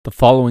The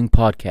following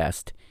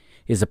podcast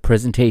is a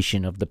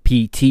presentation of the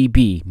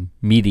PTB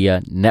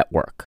Media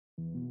Network.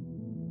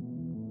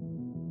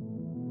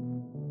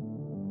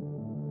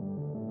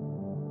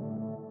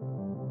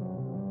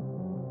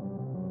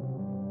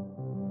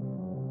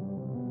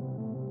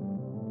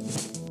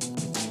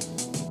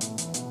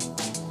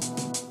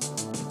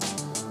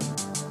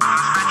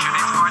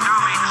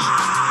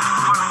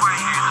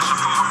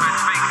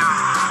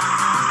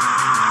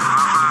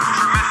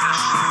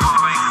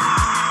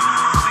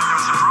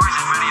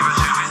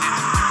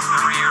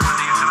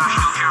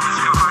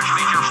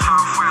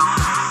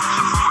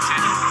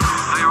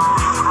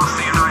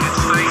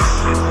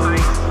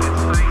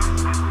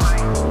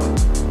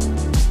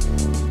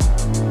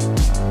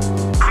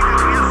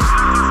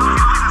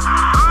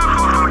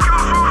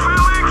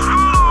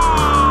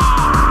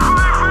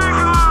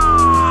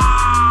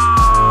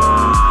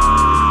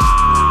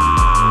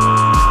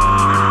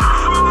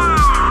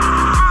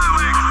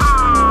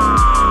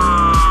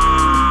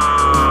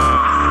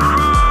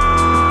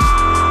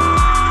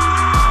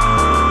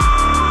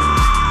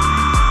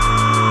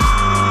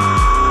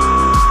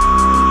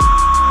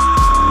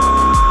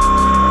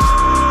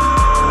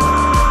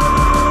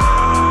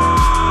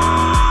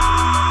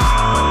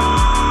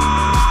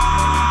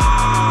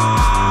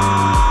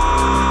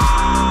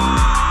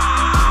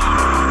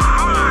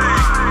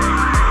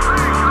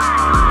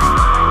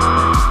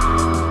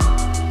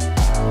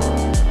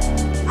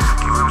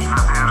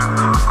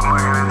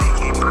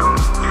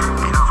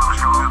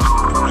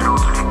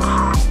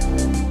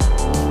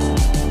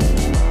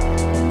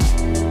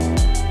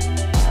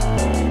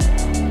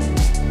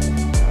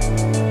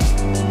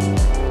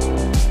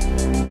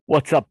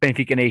 What's up,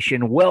 Benfica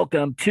Nation?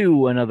 Welcome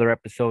to another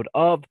episode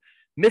of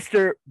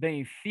Mr.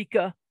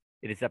 Benfica.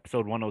 It is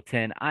episode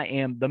 1010. I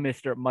am the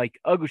Mr. Mike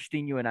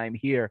Agostinho, and I'm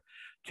here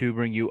to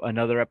bring you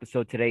another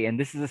episode today. And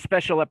this is a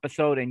special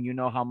episode, and you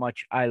know how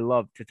much I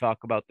love to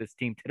talk about this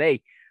team.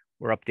 Today,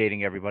 we're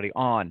updating everybody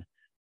on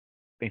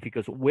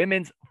Benfica's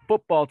women's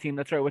football team.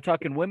 That's right, we're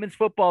talking women's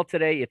football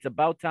today. It's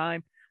about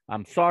time.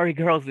 I'm sorry,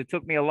 girls. It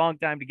took me a long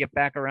time to get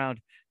back around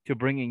to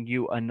bringing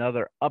you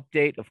another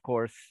update. Of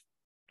course,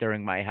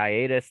 during my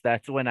hiatus,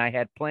 that's when I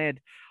had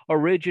planned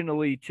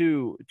originally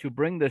to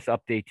bring this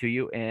update to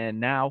you. And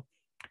now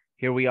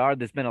here we are.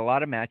 There's been a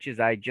lot of matches.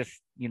 I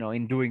just,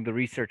 in doing the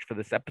research for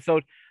this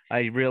episode,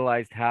 I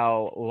realized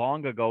how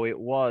long ago it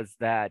was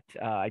that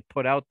I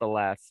put out the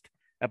last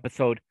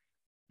episode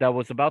that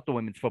was about the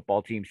women's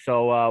football team.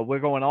 So we're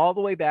going all the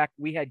way back.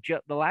 We had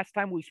the last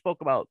time we spoke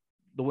about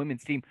the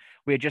women's team,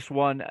 we had just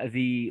won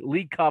the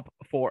League Cup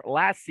for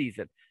last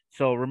season.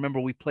 So remember,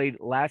 we played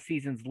last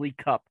season's League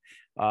Cup,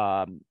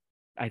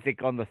 I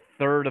think on the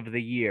 3rd of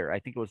the year. I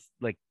think it was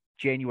like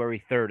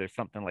January 3rd or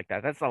something like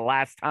that. That's the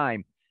last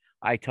time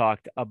I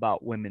talked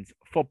about women's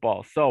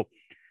football. So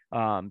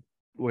we're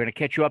going to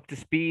catch you up to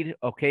speed.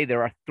 Okay,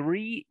 there are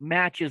 3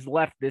 matches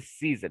left this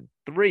season.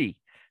 Three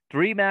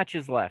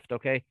matches left,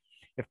 okay?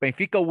 If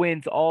Benfica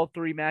wins all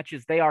 3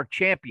 matches, they are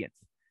champions.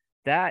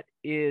 That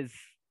is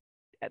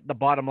the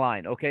bottom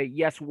line, okay?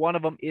 Yes, one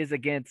of them is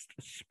against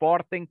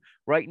Sporting.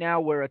 Right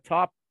now, we're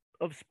atop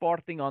of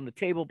Sporting on the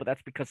table, but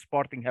that's because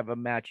Sporting have a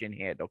match in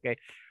hand, okay?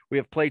 We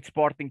have played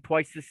Sporting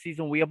twice this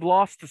season. We have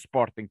lost to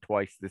Sporting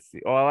twice this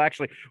season. Well,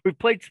 actually, we've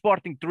played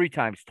Sporting 3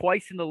 times.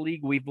 Twice in the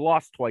league. We've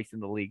lost twice in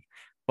the league,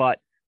 but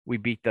we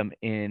beat them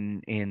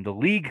in the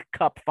League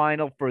Cup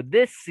final for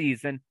this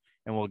season,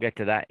 and we'll get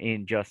to that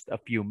in just a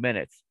few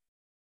minutes.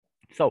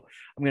 So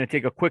I'm going to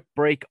take a quick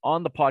break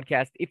on the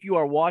podcast. If you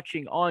are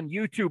watching on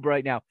YouTube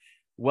right now,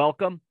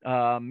 welcome.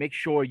 Make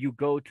sure you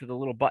go to the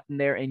little button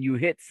there and you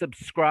hit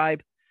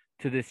subscribe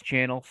to this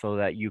channel so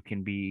that you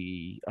can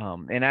be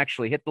and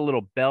actually hit the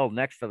little bell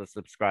next to the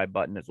subscribe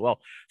button as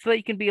well so that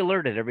you can be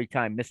alerted every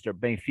time Mr.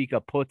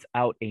 Benfica puts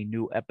out a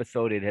new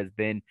episode. It has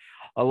been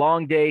a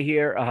long day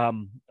here,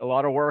 a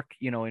lot of work,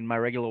 in my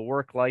regular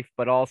work life,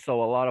 but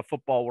also a lot of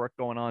football work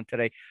going on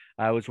today.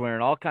 I was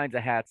wearing all kinds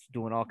of hats,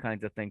 doing all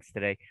kinds of things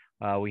today.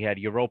 We had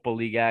Europa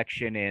League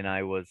action, and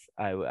I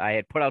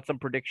had put out some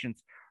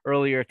predictions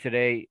earlier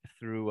today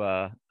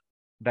through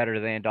Better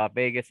Than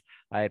Vegas.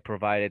 I had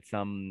provided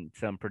some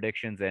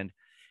predictions, and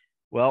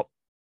well,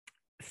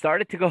 it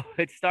started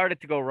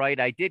to go right.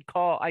 I did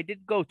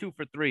go 2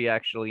 for 3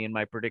 actually in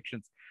my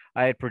predictions.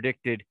 I had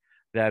predicted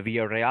that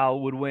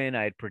Villarreal would win.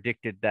 I had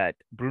predicted that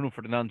Bruno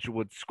Fernandes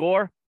would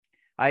score.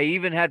 I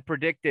even had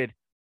predicted,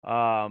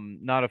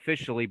 not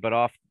officially, but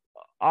off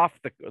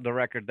the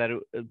record, that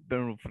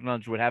Bruno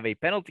Fernandes would have a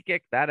penalty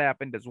kick. That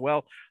happened as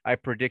well. I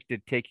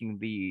predicted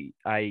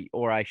I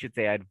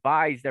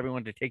advised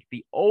everyone to take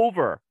the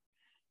over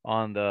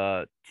on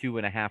the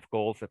 2.5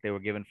 goals that they were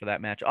given for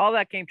that match. All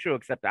that came true,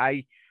 except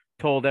I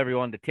told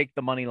everyone to take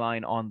the money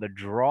line on the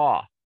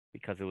draw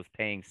because it was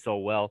paying so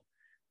well.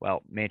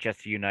 Well,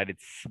 Manchester United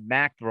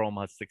smacked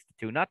Roma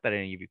 6-2. Not that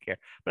any of you care,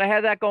 but I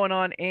had that going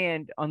on.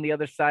 And on the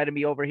other side of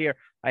me over here,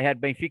 I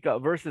had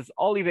Benfica versus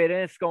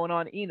Oliveirense going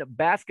on in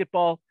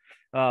basketball.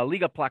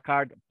 Liga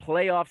Placard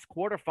playoffs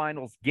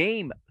quarterfinals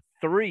game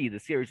 3.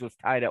 The series was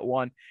tied at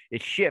 1.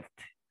 It shifted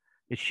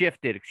it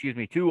shifted,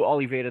 to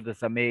Oliveira de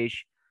Samej,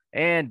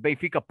 and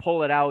Benfica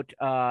pull it out.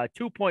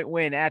 2-point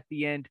win at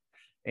the end,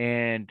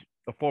 and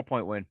a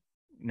 4-point win.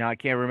 Now I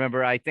can't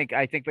remember. I think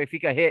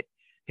Benfica hit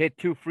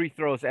 2 free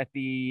throws at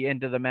the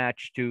end of the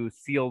match to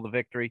seal the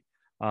victory.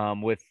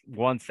 With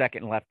 1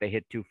 second left, they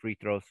hit 2 free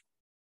throws,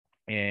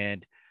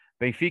 and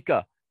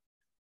Benfica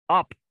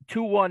up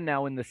 2-1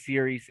 now in the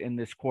series in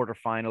this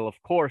quarterfinal.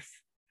 Of course,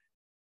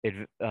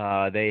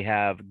 they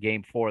have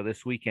Game 4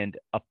 this weekend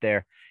up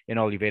there in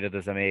Oliveira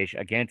de Samej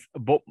against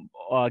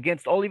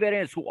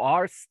Oliveirense, who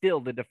are still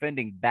the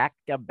defending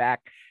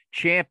back-to-back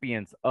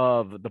champions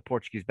of the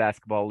Portuguese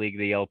Basketball League,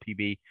 the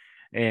LPB.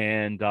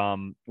 And,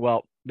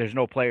 well, there's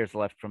no players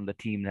left from the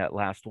team that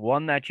last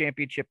won that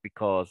championship,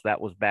 because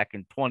that was back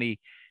in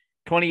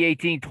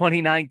 2018,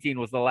 2019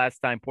 was the last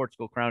time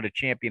Portugal crowned a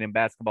champion in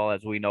basketball.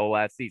 As we know,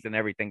 last season,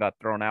 everything got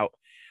thrown out.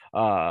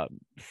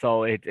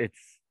 So it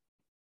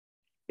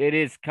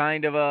is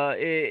kind of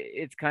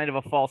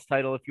a false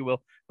title, if you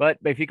will.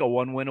 But Benfica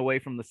 1 win away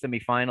from the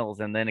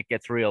semifinals, and then it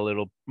gets real.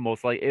 It'll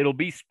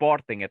be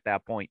Sporting at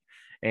that point,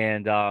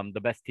 and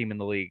the best team in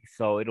the league.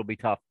 So it'll be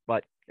tough.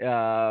 But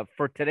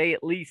for today,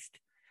 at least,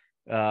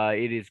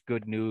 it is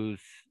good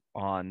news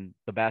on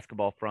the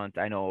basketball front.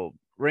 I know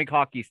rink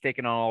hockey's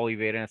taking on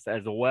Oliveirense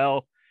as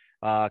well,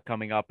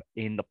 coming up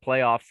in the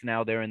playoffs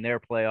now. They're in their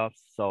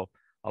playoffs, so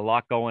a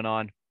lot going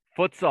on.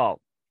 Futsal,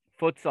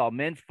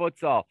 men's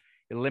futsal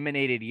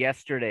eliminated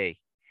yesterday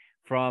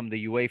from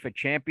the UEFA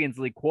Champions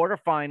League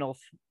quarterfinals,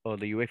 or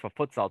the UEFA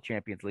Futsal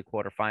Champions League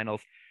quarterfinals.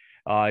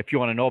 If you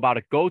want to know about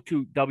it, go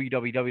to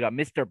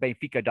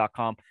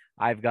www.mrbenfica.com.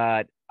 I've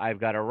got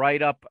a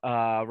write-up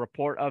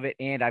report of it,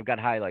 and I've got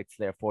highlights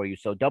there for you.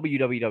 So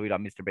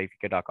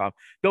www.mrbenfica.com.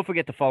 Don't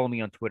forget to follow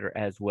me on Twitter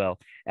as well,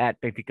 at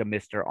Benfica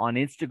Mister, on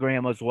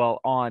Instagram as well,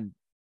 on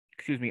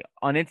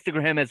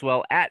Instagram as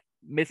well, at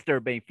Mr.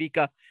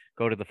 Benfica.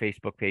 Go to the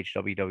Facebook page,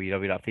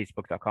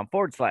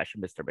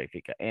 www.facebook.com/Mr.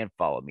 Benfica, and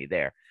follow me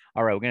there.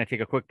 All right, we're going to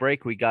take a quick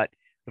break. We got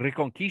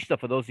Reconquista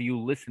for those of you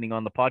listening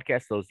on the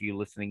podcast, those of you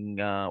listening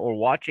or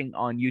watching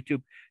on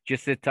YouTube.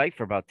 Just sit tight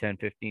for about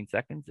 10-15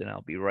 seconds, and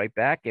I'll be right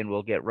back, and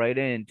we'll get right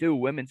into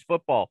women's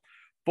football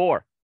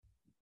for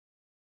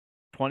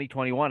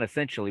 2021,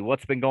 essentially.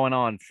 What's been going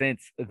on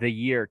since the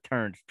year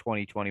turned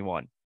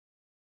 2021.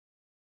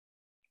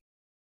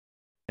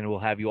 And we'll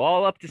have you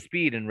all up to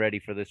speed and ready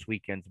for this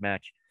weekend's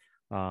match.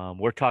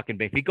 We're talking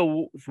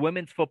Benfica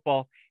women's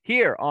football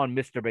here on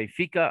Mr.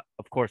 Benfica.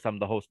 Of course, I'm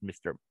the host,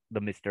 Mr.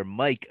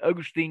 Mike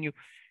Agostinho,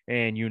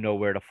 and you know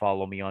where to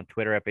follow me on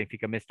Twitter at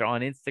Benfica Mister,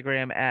 on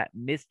Instagram at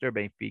Mr.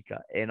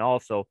 Benfica, and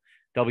also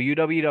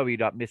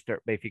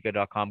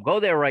www.mrbenfica.com.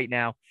 Go there right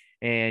now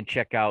and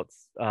check out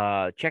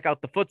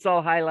the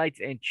futsal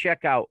highlights, and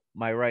check out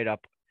my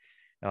write-up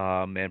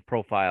and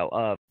profile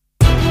of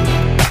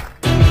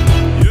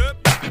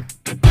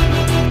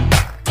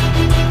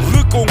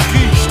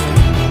Reconquista.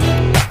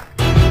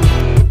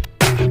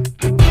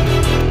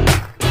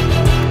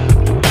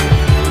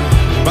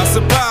 Passo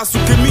a passo,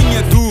 o caminho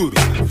é duro.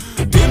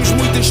 Temos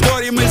muita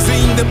história, mas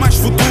ainda mais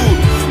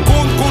futuro.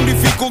 Conto com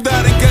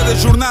dificuldade em cada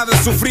jornada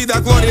sofrida. A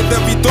glória da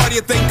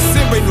vitória tem que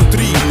ser bem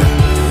nutrida.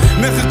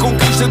 Na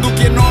reconquista do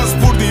que é nosso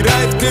por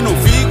direito, que eu não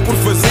fico por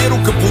fazer o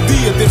que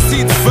podia ter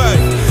sido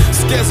feito.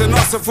 Se queres a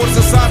nossa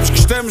força, sabes que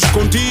estamos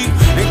contigo.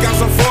 Em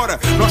casa ou fora,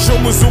 nós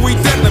somos o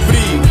eterno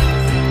abrigo.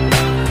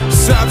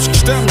 Sabes que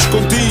estamos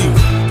contigo.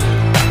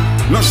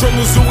 Nós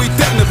somos o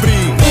eterno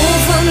abrigo.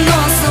 Ouve a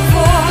nossa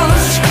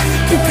voz,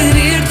 o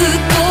querer de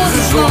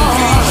todos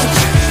nós.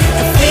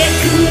 A fé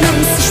que não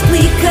se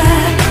explica.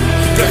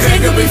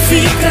 Carrega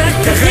Benfica,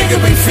 carrega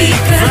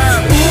Benfica.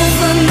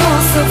 Ouve a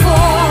nossa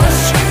voz,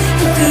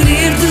 o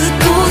querer de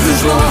todos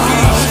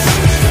nós.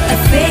 A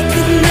fé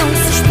que não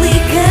se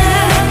explica.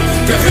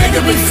 Carrega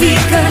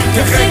Benfica,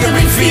 carrega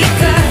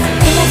Benfica.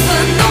 Ouve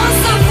a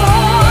nossa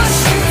voz,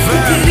 o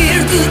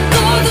querer de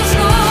todos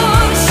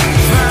nós.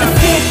 A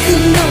fé que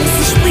não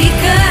se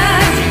explica.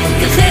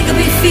 Carrega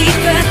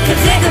Benfica,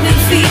 carrega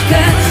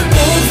Benfica.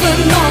 Ouve a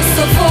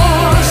nossa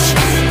voz,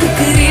 o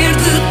querer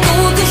de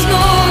todos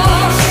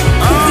nós.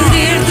 O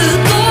querer de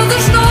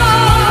todos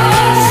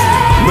nós.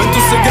 Manto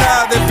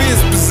sagrado é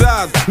peso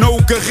pesado. Não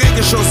o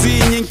carregas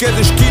sozinho, em cada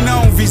esquina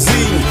há um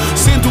vizinho.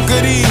 Sente o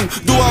carinho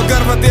do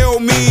Algarve até ao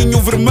Minho.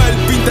 O vermelho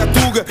pinta a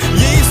tuga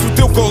e é isso o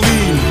teu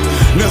colinho.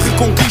 Na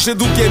reconquista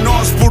do que é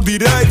nosso por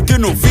direito, que eu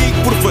não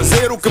fico por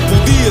fazer o que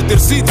podia ter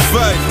sido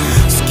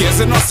feito. Se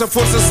queres a nossa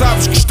força,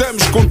 sabes que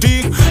estamos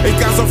contigo. Em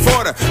casa ou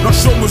fora, nós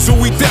somos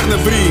o eterno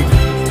abrigo.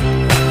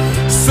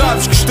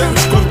 Sabes que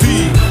estamos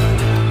contigo.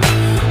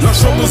 Nós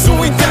somos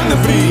o eterno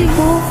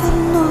abrigo. Ouve a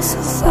nossa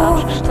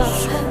voz,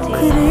 o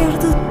querer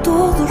de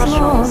todos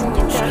nós.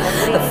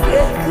 A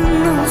fé que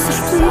não se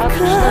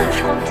explica.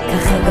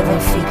 Carrega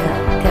Benfica,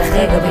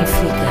 carrega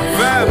Benfica.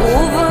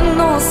 Ouve a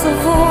nossa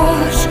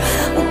voz,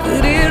 o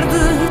querer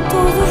de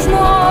todos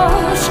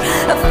nós.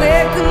 A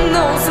fé que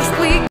não se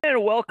explica. And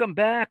welcome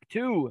back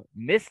to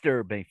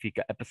Mr.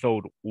 Benfica,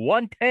 episode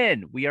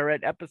 110. We are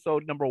at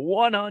episode number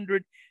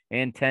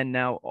 110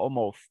 now,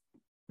 almost.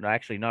 No,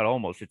 actually, not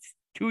almost. It's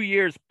 2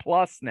 years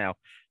plus now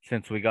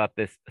since we got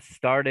this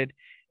started.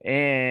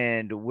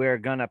 And we're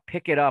going to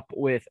pick it up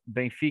with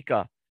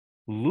Benfica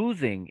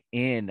losing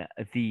in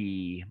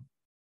the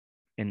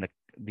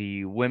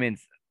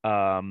women's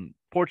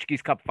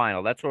Portuguese Cup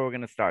final. That's where we're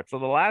going to start. So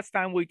the last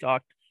time we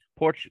talked,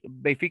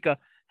 Benfica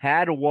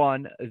had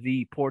won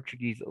the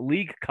Portuguese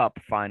League Cup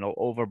final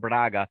over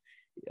Braga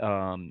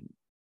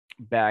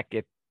back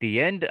at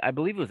the end. I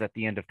believe it was at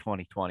the end of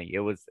 2020. It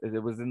was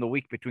in the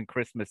week between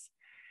Christmas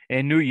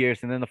and New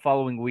Year's, and then the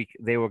following week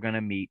they were going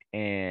to meet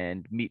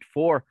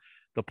for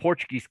the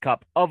Portuguese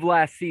Cup of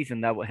last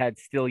season that had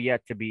still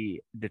yet to be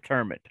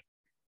determined.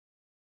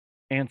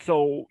 And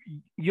so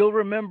you'll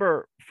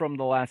remember from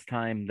the last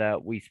time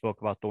that we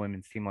spoke about the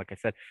women's team, like I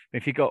said,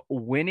 Benfica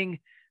winning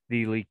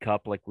the League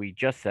Cup, like we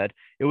just said.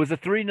 It was a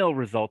 3-0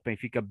 result,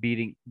 Benfica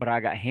beating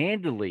Braga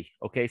handily.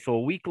 Okay, so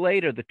a week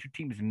later, the two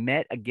teams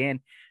met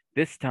again.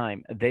 This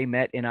time, they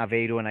met in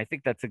Aveiro, and I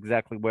think that's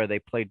exactly where they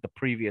played the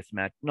previous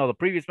match. No, the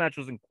previous match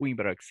was in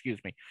Coimbra, excuse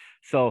me.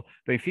 So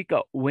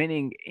Benfica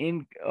winning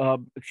in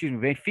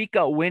Aveiro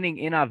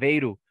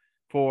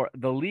for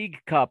the League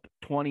Cup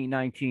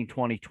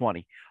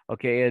 2019-2020.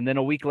 Okay, and then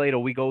a week later,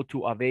 we go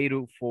to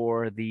Aveiro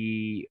for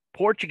the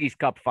Portuguese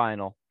Cup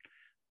final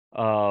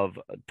of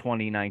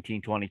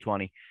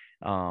 2019-2020.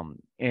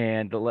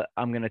 And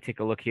I'm going to take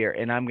a look here,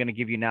 and I'm going to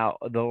give you now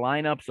the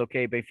lineups.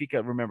 Okay,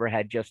 Benfica, remember,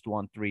 had just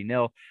won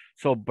 3-0.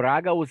 So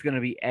Braga was going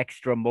to be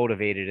extra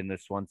motivated in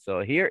this one. So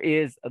here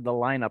is the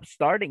lineup,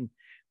 starting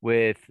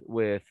with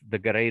the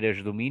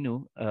Guerreiras do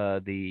Minho,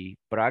 the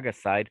Braga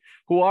side,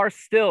 who are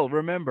still,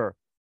 remember,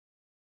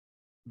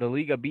 the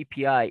Liga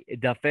BPI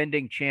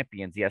defending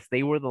champions. Yes,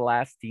 they were the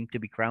last team to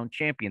be crowned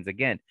champions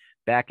again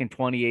back in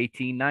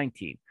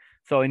 2018-19.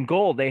 So in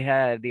goal, they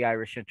had the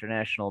Irish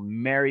international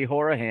Mary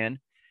Horahan.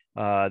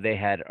 They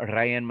had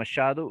Ryan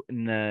Machado,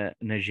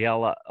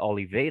 Nigella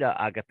Oliveira,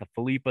 Agatha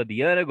Filipa,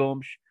 Diana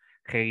Gomes,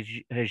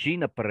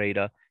 Regina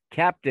Pereira,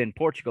 captain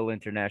Portugal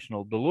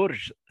international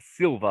Dolores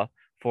Silva,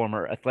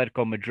 former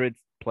Atletico Madrid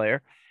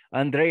player,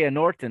 Andrea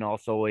Norton,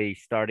 also a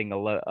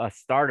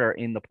starter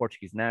in the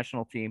Portuguese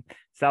national team,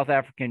 South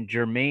African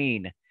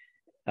Jermaine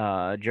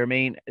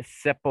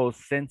Seppo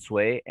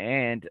Sensue,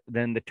 and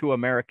then the two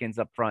Americans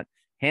up front,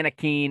 Hannah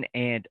Keane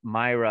and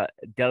Mayra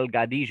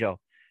Delgadillo.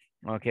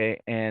 Okay,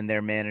 and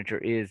their manager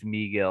is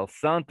Miguel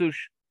Santos.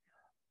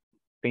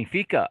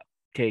 Benfica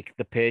take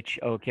the pitch,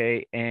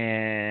 okay,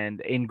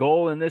 and in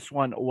goal in this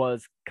one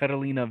was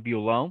Carolina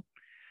Violão.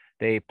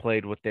 They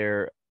played with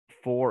their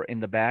 4 in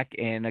the back,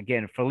 and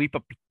again,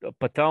 Filipa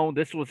Patão,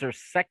 this was her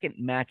second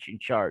match in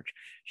charge.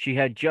 She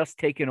had just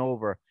taken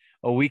over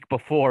a week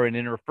before, and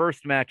in her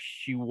first match,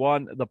 she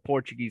won the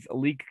Portuguese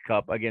League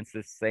Cup against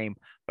this same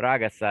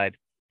Braga side.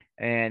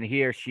 And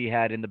here she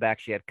had in the back,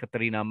 she had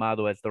Catarina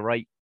Amado as the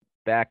right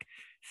back,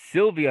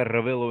 Silvia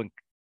Ravillo and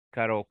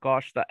Carol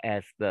Costa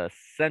as the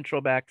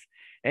central backs,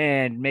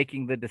 and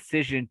making the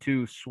decision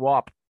to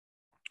swap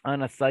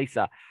Ana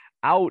Saisa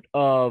out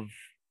of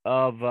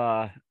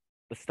the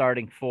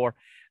starting 4.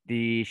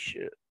 The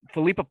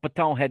Filipa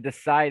Patão had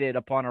decided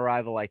upon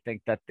arrival, I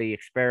think, that the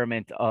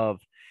experiment of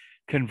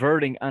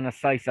converting Ana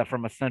Saisa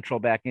from a central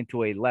back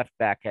into a left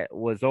back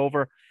was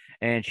over,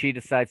 and she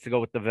decides to go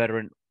with the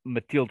veteran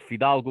Matilde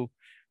Fidalgo,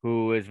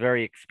 who is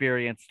very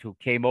experienced, who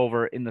came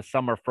over in the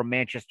summer from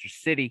Manchester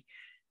City.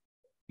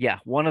 Yeah,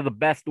 one of the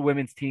best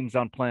women's teams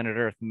on planet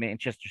Earth,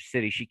 Manchester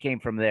City. She came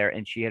from there,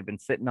 and she had been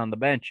sitting on the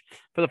bench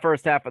for the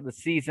first half of the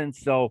season.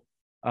 So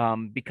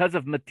because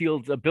of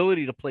Matilde's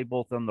ability to play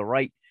both on the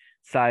right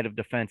side of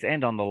defense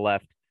and on the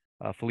left,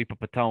 Filipa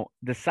Patão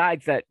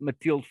decides that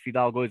Matilde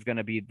Fidalgo is going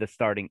to be the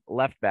starting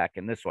left back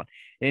in this one.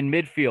 In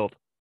midfield,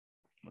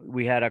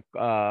 we had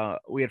 4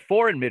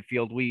 in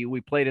midfield.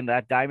 We played in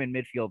that diamond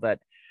midfield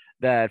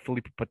that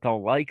Filipa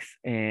Patão likes,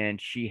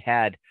 and she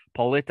had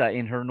Pauleta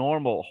in her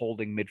normal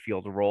holding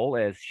midfield role,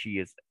 as she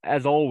is,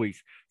 as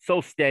always,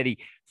 so steady,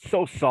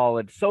 so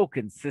solid, so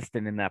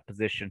consistent in that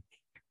position.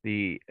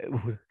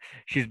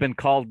 She's been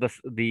called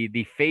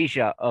the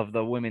Feija of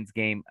the women's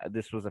game.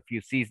 This was a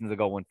few seasons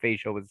ago when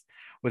Feija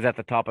was at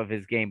the top of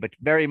his game, but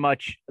very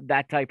much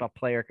that type of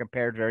player,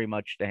 compared very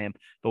much to him.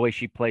 The way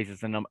she plays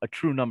is a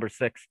true number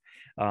 6.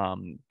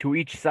 To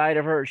each side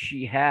of her,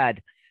 she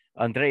had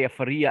Andrea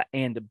Faria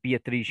and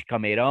Beatriz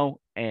Cameirão,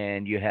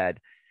 and you had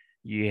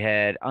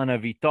Ana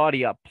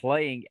Vitória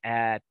playing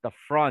at the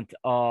front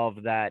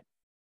of that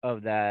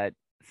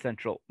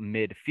central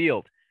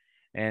midfield.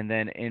 And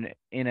then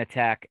in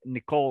attack,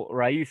 Nicole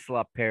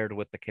Raisla paired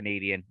with the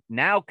Canadian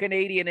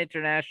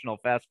international.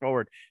 Fast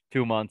forward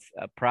 2 months,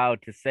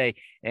 proud to say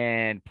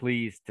and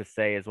pleased to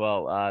say as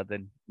well,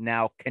 the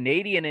now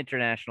Canadian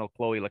international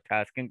Chloe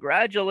Lacasse.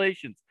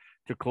 Congratulations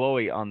to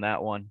Chloe on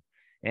that one.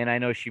 And I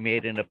know she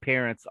made an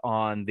appearance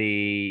on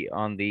the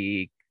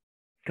Cantinho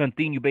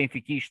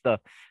Benfiquista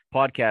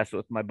podcast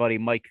with my buddy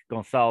Mike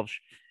Gonçalves,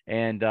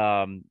 and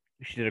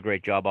she did a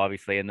great job,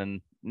 obviously. And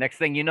then next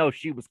thing you know,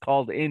 she was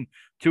called in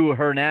to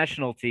her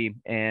national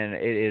team, and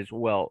it is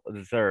well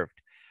deserved.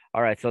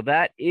 All right, so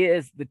that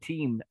is the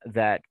team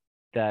that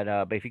that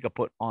Benfica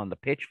put on the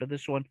pitch for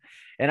this one.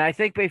 And I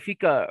think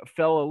Benfica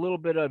fell a little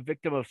bit a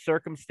victim of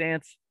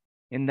circumstance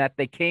in that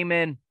they came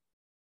in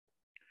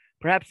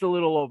perhaps a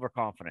little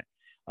overconfident.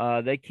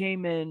 They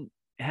came in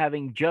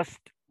having just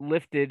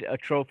lifted a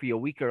trophy a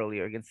week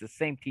earlier against the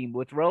same team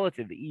with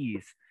relative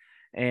ease.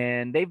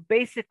 And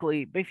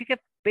Benfica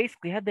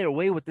basically had their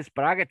way with this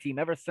Braga team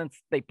ever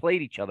since they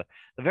played each other.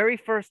 The very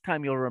first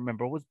time you'll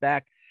remember was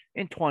back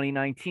in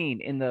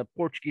 2019 in the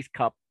Portuguese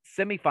Cup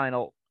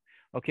semifinal.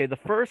 Okay, the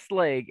first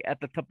leg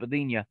at the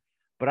Tapadinha,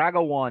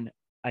 Braga won.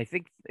 I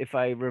think if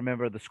I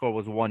remember, the score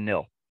was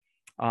 1-0.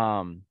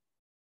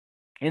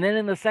 And then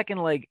in the second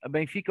leg,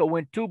 Benfica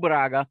went to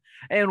Braga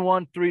and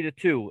won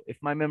 3-2, if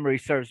my memory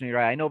serves me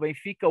right. I know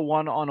Benfica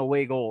won on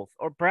away goals,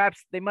 or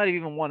perhaps they might have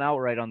even won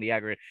outright on the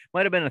aggregate.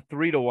 Might have been a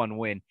 3-1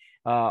 win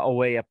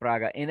away at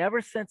Braga. And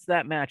ever since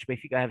that match,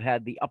 Benfica have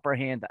had the upper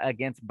hand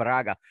against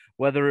Braga,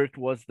 whether it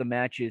was the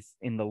matches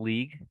in the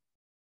league,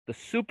 the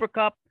Super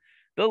Cup,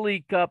 the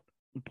League Cup,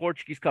 the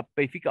Portuguese Cup.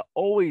 Benfica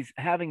always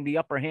having the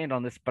upper hand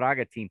on this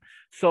Braga team.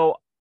 So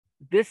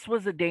this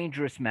was a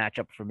dangerous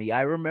matchup for me.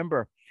 I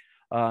remember.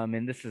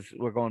 And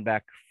we're going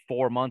back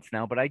 4 months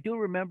now, but I do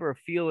remember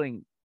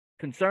feeling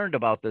concerned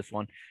about this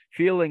one,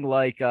 feeling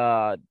like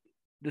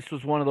this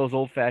was one of those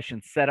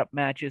old-fashioned setup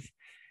matches,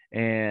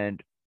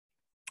 and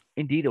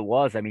indeed it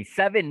was. I mean,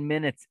 7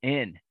 minutes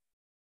in,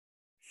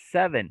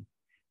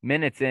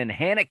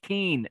 Hannah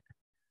Keane,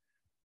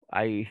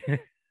 I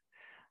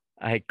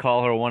I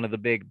call her one of the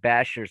big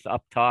bashers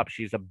up top.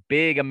 She's a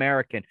big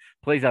American,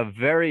 plays a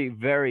very,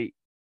 very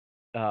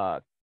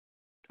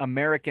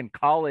American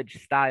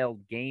college style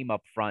game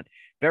up front,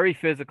 very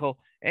physical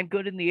and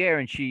good in the air.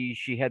 And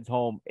she heads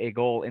home a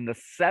goal in the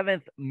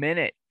 7th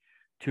minute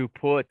to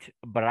put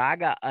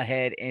Braga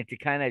ahead and to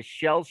kind of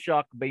shell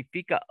shock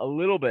Benfica a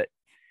little bit.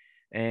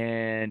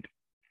 And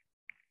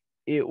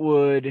it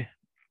would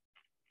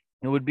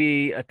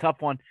be a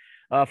tough one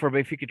for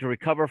Benfica to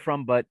recover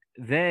from. But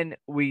then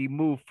we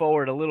move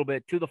forward a little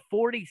bit to the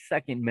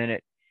 42nd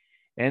minute.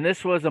 And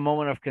this was a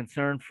moment of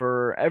concern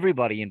for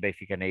everybody in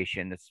Benfica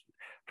Nation. It's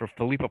for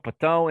Felipe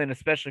Patão, and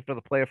especially for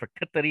the player, for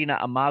Catarina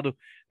Amado,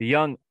 the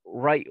young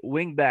right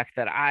wing back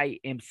that I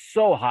am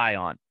so high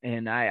on.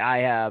 And I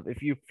have,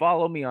 if you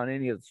follow me on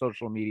any of the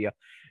social media,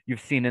 you've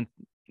seen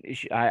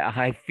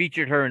I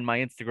featured her in my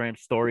Instagram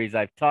stories.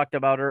 I've talked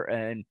about her,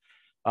 and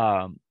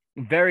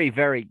very,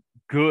 very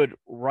good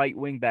right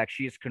wing back.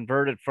 She is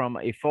converted from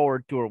a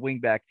forward to a wing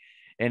back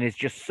and is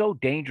just so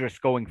dangerous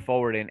going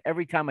forward. And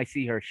every time I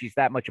see her, she's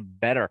that much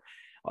better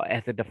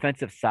at the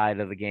defensive side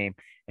of the game.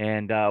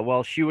 And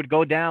well, she would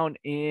go down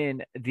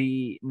in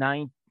the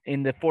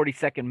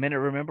 42nd minute.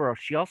 Remember,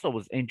 she also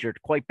was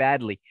injured quite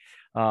badly.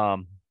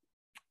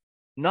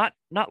 Not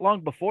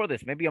long before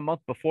this, maybe a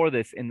month before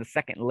this, in the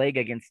second leg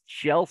against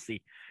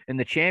Chelsea in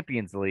the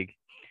Champions League.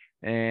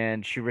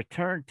 And she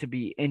returned to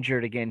be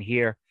injured again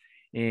here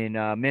in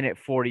minute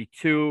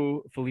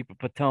 42. Felipe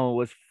Patão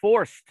was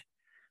forced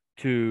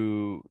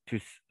to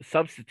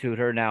substitute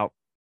her. Now,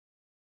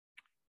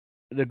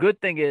 the good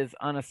thing is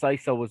Ana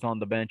Saiso was on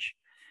the bench,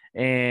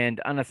 and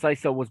Ana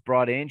Saiso was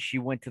brought in. She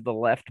went to the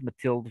left.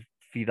 Matilde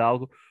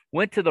Fidalgo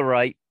went to the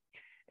right,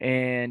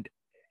 and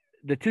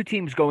the two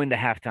teams go into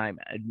halftime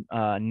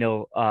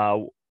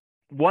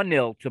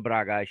 1-0 to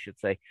Braga, I should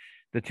say.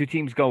 The two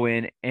teams go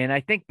in, and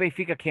I think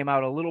Benfica came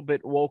out a little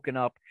bit woken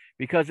up,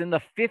 because in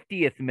the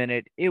 50th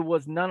minute, it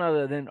was none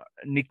other than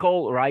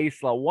Nicole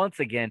Raisla once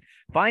again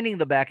finding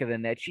the back of the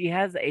net. She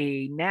has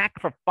a knack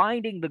for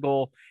finding the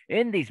goal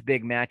in these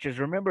big matches.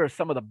 Remember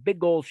some of the big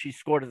goals she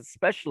scored,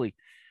 especially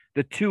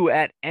the two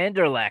at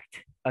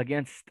Anderlecht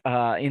against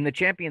in the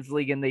Champions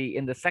League in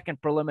the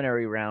second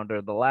preliminary round,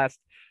 or the last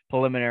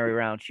preliminary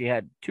round. She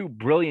had two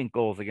brilliant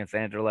goals against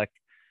Anderlecht,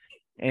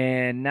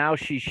 and now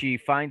she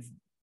finds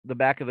the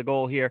back of the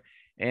goal here,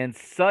 and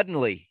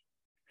suddenly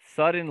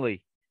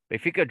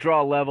Benfica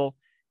draw level,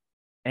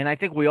 and I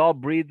think we all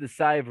breathed a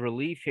sigh of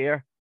relief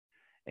here,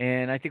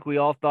 and I think we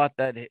all thought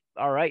that,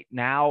 all right,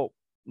 now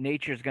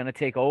nature's going to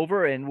take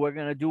over, and we're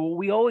going to do what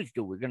we always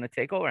do. We're going to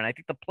take over, and I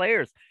think the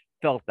players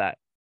felt that,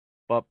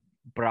 but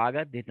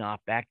Braga did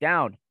not back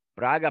down.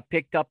 Braga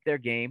picked up their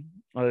game,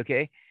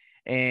 okay,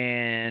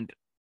 and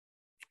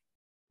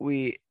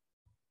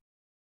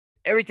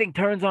everything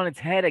turns on its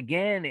head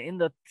again in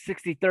the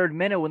 63rd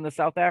minute when the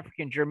South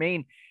African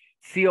Jermaine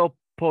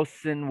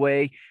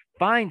Sioposenwe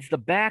finds the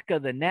back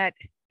of the net.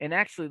 And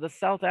actually, the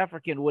South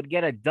African would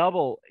get a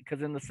double,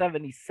 because in the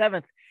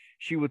 77th,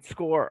 she would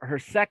score her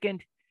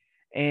second.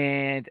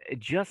 And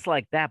just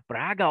like that,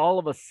 Braga all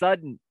of a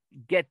sudden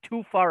get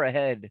too far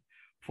ahead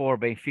for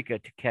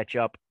Benfica to catch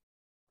up.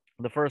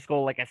 The first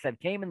goal, like I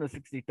said, came in the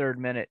 63rd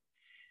minute.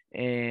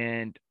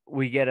 And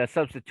we get a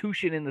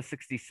substitution in the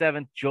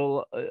 67th.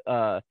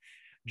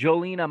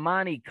 Jolina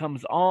Mani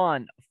comes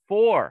on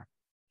for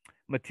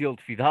Matilde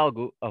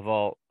Fidalgo, of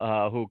all,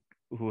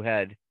 who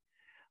had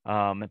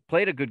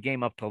played a good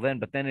game up till then.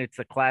 But then it's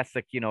a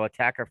classic,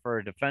 attacker for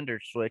a defender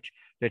switch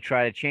to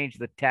try to change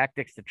the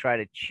tactics, to try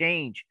to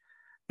change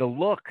the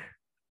look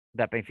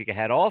that Benfica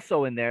had.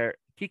 Also in there,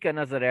 Kika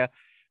Nazaré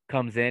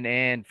comes in.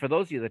 And for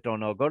those of you that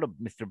don't know, go to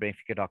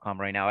MrBenfica.com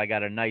right now. I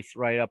got a nice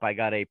write-up. I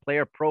got a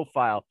player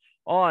profile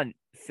on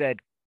said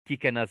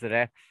Kika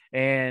Nazare,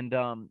 and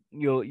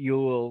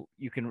you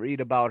can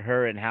read about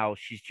her and how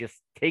she's just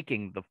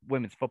taking the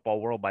women's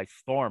football world by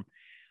storm.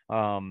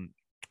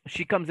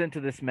 She comes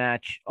into this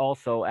match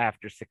also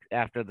after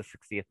the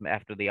 60th,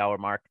 after the hour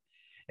mark,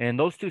 and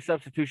those two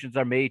substitutions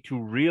are made to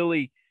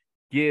really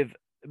give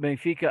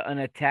Benfica an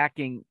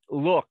attacking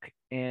look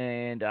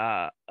and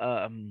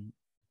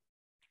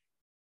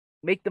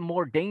make them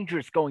more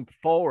dangerous going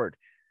forward.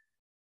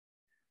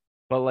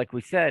 But like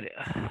we said,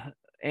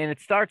 and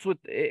it starts with,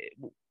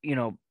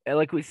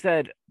 like we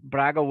said,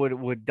 Braga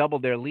would double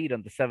their lead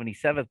on the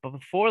 77th. But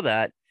before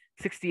that,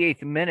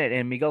 68th minute,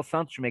 and Miguel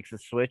Santos makes a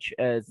switch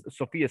as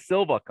Sofia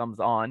Silva comes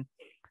on,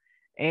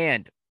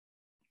 and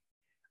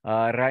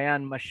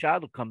Ryan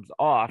Machado comes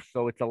off.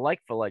 So it's a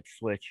like-for-like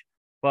switch,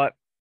 but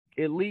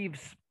it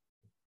leaves.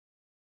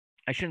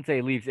 I shouldn't say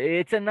it leaves.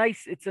 It's a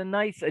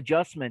nice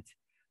adjustment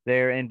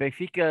there, and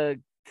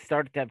Benfica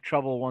started to have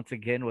trouble once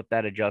again with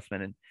that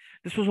adjustment. And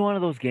this was one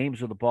of those games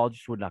where the ball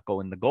just would not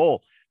go in the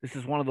goal. This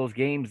is one of those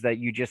games that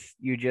you just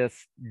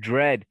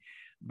dread.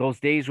 Those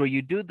days where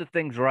you do the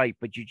things right,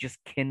 but you just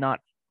cannot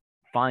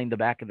find the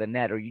back of the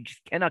net, or you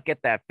just cannot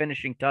get that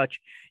finishing touch.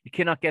 You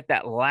cannot get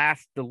that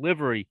last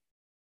delivery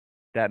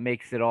that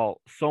makes it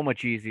all so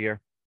much easier.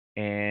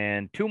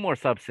 And two more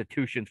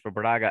substitutions for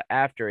Braga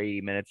after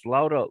 80 minutes.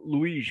 Laura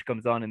Luiz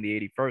comes on in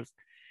the 81st,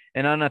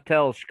 and Ana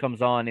Telsch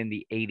comes on in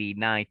the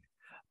 89th.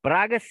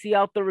 Braga see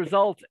out the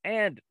results,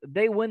 and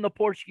they win the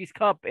Portuguese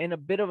Cup in a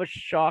bit of a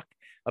shock,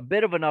 a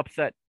bit of an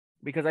upset,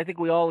 because I think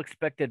we all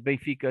expected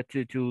Benfica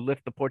to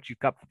lift the Portuguese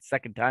Cup for the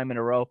second time in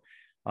a row.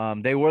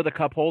 They were the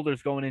cup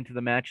holders going into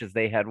the match, as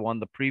they had won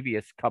the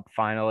previous cup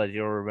final, as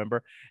you'll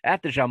remember,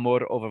 at the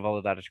Jamor over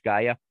Valadares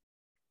Gaia.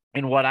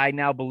 And what I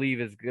now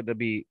believe is going to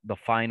be the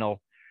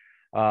final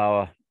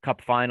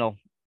cup final,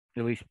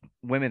 at least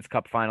women's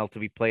cup final, to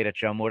be played at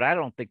Jamor. I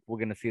don't think we're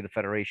going to see the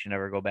Federation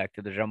ever go back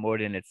to the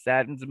Jamor, and it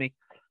saddens me.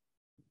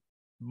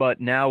 But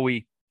now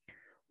we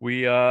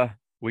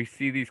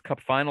see these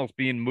cup finals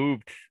being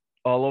moved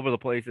all over the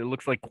place. It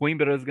looks like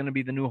Coimbra is going to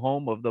be the new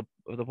home of the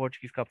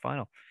Portuguese Cup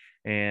final,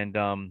 and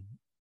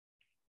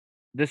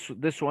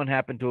this one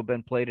happened to have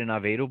been played in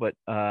Aveiro, but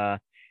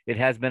it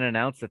has been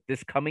announced that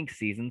this coming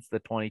season's the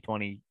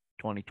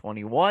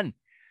 2020-2021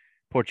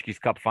 Portuguese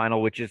Cup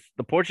final, which is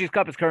the Portuguese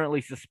Cup is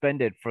currently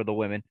suspended for the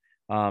women.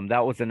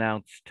 That was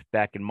announced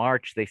back in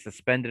March. They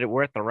suspended it.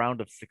 We're at the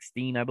round of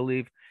 16, I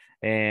believe,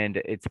 and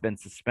it's been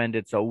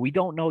suspended. So we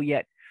don't know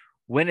yet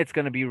when it's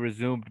going to be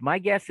resumed. My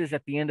guess is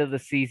at the end of the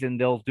season,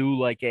 they'll do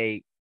like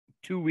a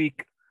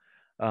 2-week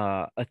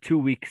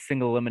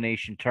single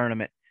elimination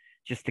tournament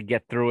just to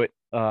get through it.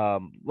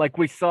 Like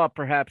we saw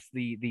perhaps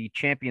the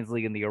Champions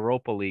League and the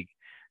Europa League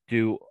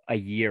do a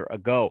year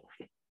ago.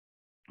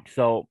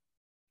 So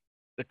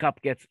the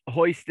cup gets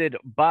hoisted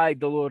by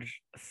Dolores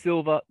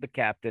Silva, the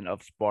captain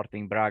of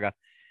Sporting Braga.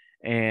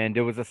 And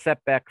it was a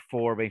setback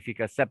for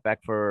Benfica, a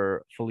setback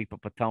for Filipa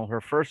Patão,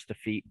 her first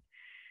defeat.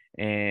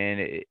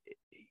 And,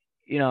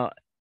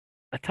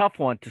 a tough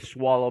one to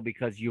swallow,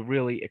 because you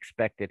really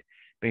expected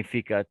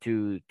Benfica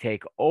to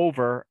take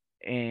over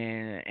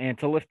and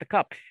to lift the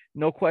cup.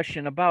 No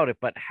question about it.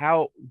 But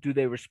how do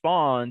they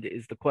respond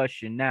is the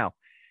question now.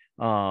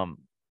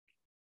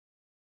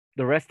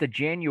 The rest of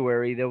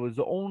January, there was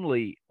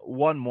only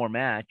one more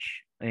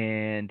match,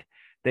 and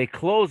they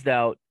closed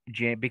out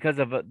because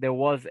of there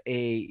was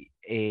a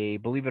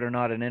believe it or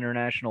not, an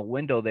international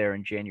window there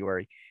in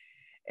January.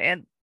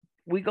 And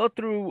we go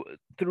through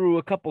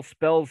a couple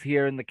spells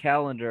here in the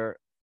calendar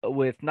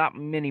with not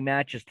many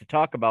matches to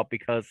talk about,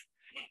 because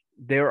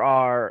there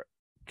are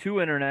two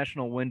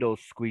international windows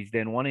squeezed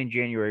in, one in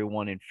January,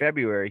 one in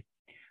February.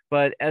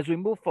 But as we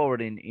move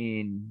forward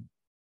in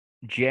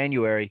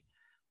January,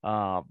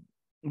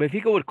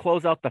 Benfica would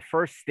close out the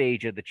first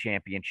stage of the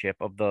championship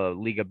of the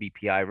Liga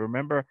BPI.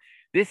 Remember,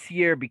 this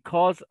year,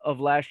 because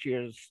of last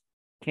year's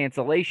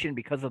cancellation,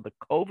 because of the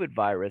COVID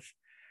virus,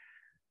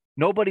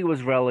 nobody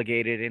was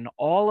relegated, and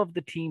all of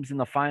the teams in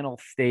the final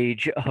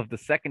stage of the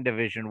second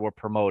division were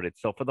promoted.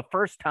 So for the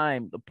first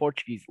time, the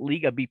Portuguese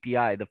Liga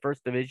BPI, the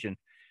first division,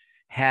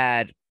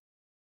 had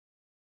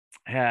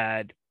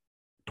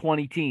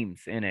 20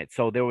 teams in it.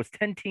 So there was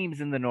 10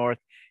 teams in the north,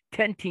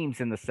 10 teams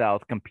in the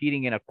south,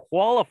 competing in a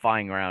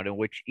qualifying round in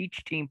which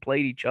each team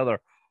played each other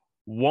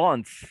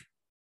once.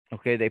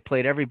 Okay, they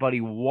played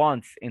everybody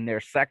once in their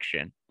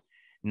section,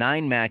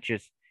 9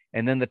 matches,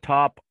 and then the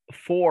top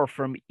 4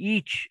 from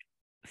each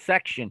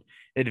section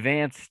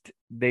advanced.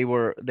 They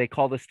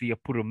call this the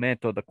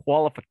apuramento, the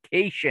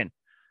qualification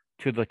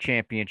to the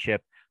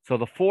championship. So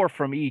the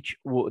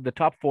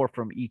top 4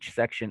 from each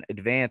section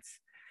advance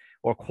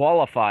or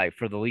qualify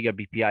for the Liga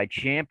BPI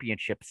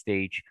championship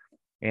stage.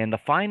 And the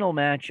final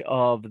match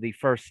of the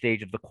first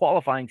stage, of the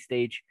qualifying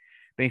stage,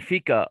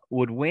 Benfica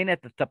would win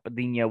at the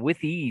Tapadinha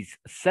with ease,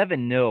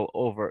 7-0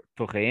 over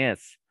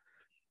Torreense.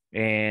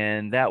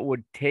 And that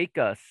would take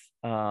us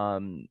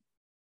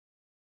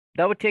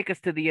that would take us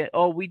to the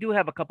we do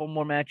have a couple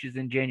more matches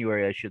in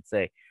January, I should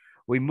say.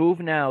 We move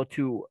now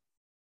to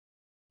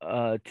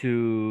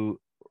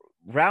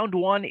round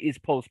one is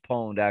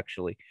postponed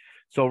actually.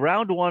 So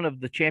round one of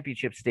the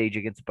championship stage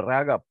against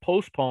Braga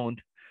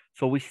postponed.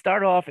 So we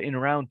start off in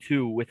round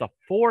two with a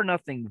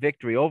 4-0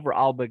 victory over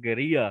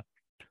Albergaria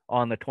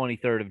on the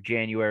 23rd of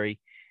January.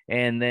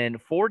 And then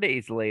 4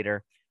 days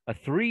later, a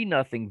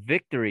 3-0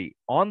 victory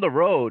on the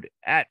road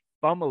at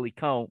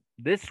Famalicão.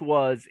 This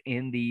was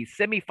in the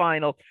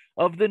semifinal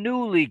of the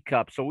new League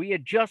Cup. So we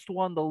had just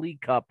won the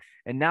League Cup,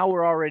 and now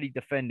we're already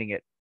defending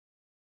it.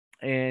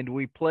 And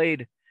we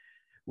played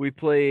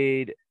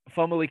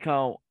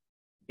Famalicão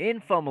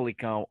in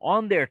Famalicão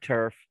on their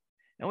turf,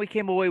 and we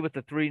came away with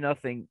a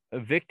 3-0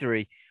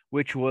 victory,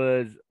 which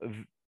was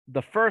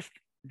the first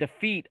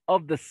defeat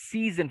of the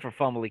season for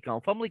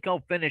Famalicão.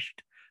 Famalicão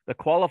finished the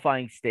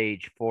qualifying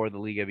stage for the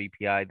Liga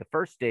BPI. The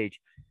first stage,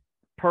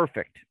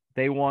 perfect.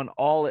 They won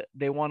all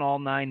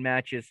 9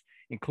 matches,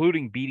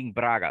 including beating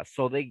Braga.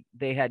 So they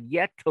had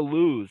yet to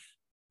lose.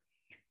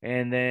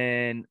 And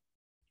then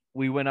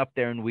we went up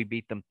there and we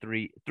beat them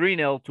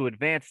 3-0 to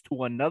advance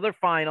to another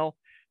final.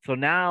 So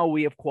now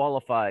we have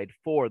qualified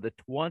for the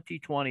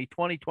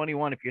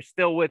 2020-2021, if you're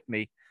still with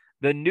me,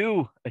 the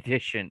new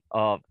edition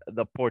of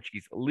the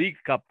Portuguese League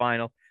Cup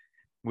final.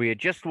 We had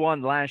just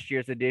won last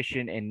year's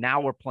edition, and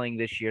now we're playing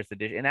this year's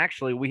edition. And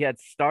actually, we had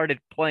started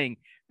playing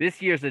this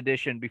year's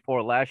edition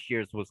before last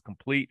year's was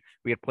complete.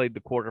 We had played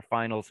the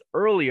quarterfinals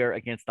earlier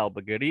against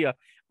Albergaria.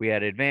 We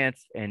had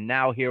advanced, and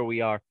now here we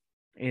are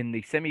in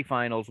the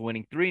semifinals,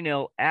 winning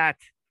 3-0 at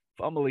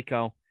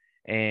Famalicão,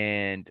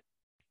 and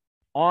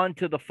on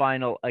to the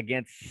final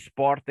against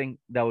Sporting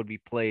that would be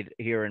played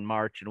here in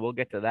March, and we'll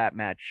get to that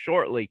match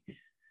shortly.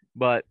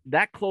 But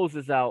that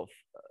closes out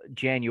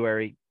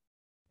January.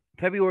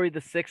 February the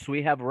 6th,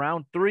 we have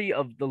round 3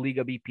 of the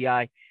Liga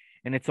BPI,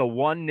 and it's a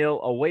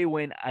 1-0 away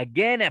win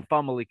again at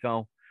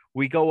Famalicão.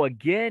 We go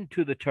again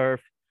to the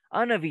turf.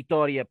 Ana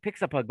Vitória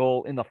picks up a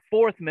goal in the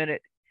 4th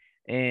minute,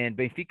 and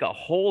Benfica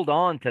hold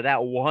on to that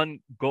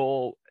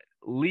 1-goal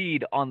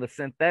lead on the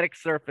synthetic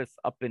surface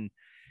up in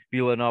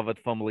Vila Nova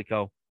de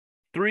Famalicão.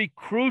 3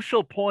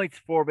 crucial points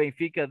for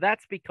Benfica.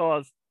 That's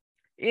because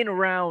in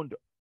round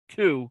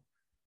 2,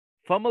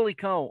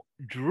 Famalicão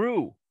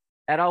drew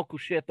at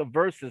Alcochete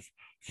versus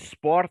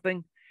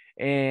Sporting,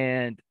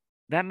 and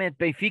that meant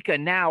Benfica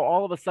now,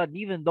 all of a sudden,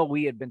 even though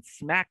we had been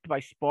smacked by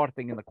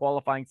Sporting in the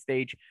qualifying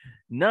stage,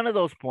 none of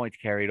those points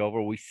carried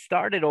over. We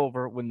started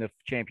over when the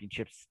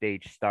championship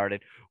stage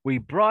started. We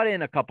brought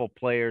in a couple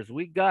players.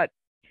 We got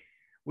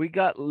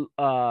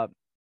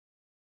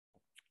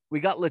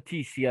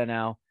Leticia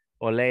now,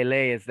 or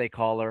Lele as they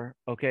call her.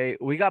 Okay,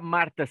 we got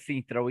Marta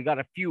Sintra. We got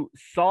a few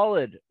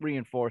solid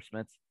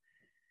reinforcements,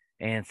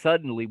 and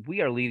suddenly we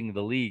are leading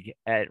the league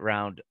at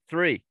round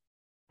 3.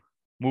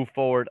 Move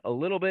forward a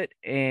little bit,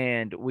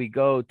 and we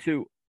go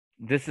to,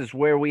 this is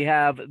where we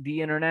have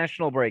the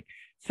international break.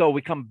 So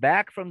we come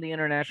back from the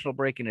international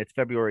break, and it's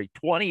February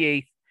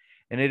 28th,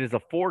 and it is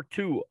a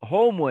 4-2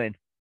 home win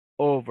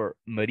over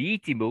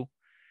Marítimo,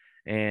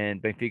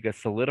 and Benfica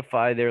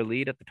solidify their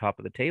lead at the top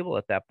of the table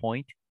at that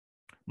point.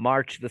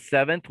 March the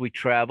 7th, we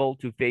travel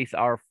to face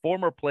our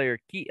former player,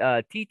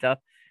 Tita,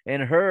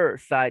 and her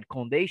side,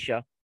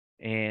 Condeixa,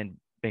 and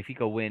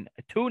Benfica win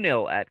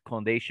 2-0 at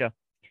Condeixa.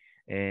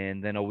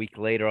 And then a week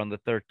later, on the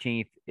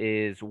 13th,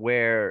 is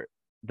where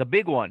the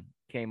big one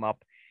came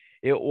up.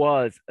 It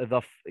was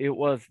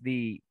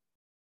the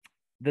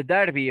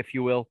derby, if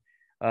you will.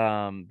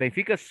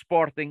 Benfica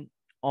Sporting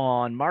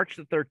on March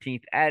the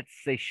 13th at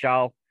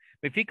Seixal.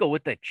 Benfica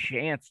with a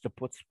chance to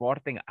put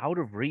Sporting out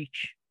of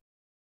reach,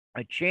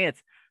 a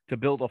chance to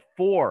build a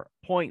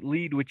 4-point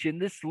lead, which in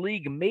this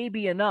league may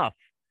be enough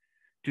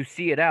to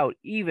see it out,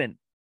 even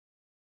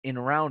in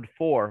round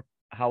 4.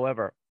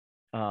 However,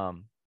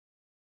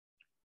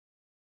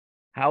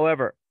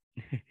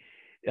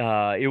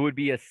 it would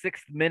be a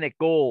 6th-minute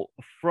goal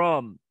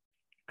from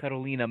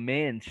Carolina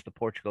Mendes, the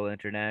Portugal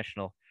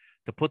international,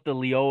 to put the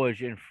Leões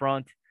in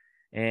front.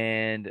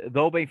 And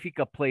though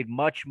Benfica played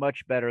much,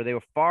 much better, they were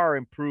far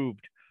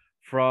improved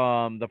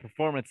from the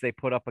performance they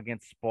put up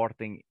against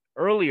Sporting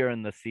earlier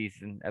in the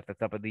season at the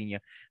Tapadinha.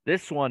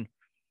 This one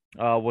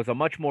was a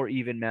much more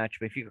even match.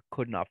 Benfica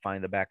could not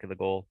find the back of the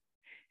goal.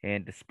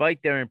 And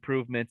despite their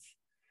improvements,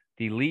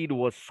 the lead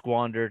was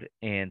squandered,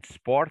 and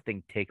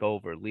Sporting take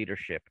over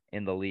leadership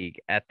in the league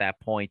at that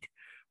point,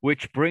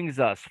 which brings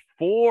us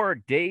 4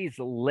 days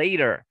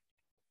later.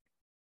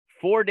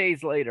 4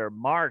 days later,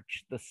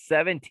 March the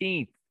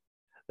 17th,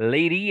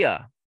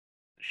 Leiria,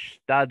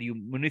 Estádio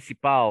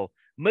Municipal,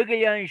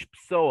 Magalhães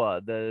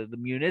Pessoa, the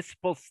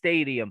municipal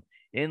stadium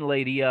in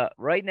Leiria,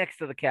 right next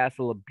to the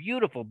castle, a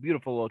beautiful,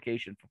 beautiful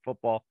location for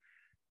football.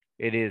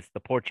 It is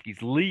the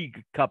Portuguese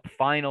League Cup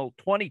final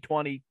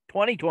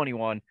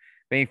 2020-2021.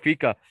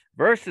 Benfica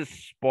versus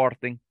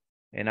Sporting,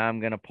 and I'm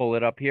going to pull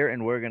it up here,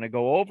 and we're going to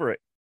go over it.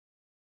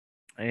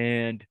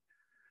 And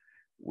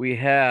we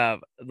have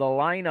the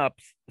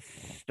lineups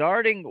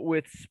starting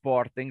with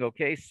Sporting,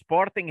 okay?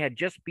 Sporting had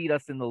just beat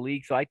us in the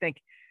league, so I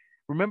think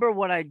remember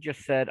what I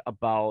just said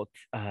about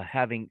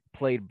having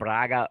played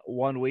Braga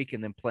one week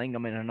and then playing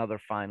them in another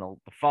final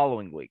the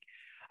following week.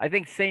 I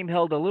think same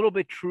held a little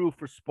bit true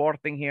for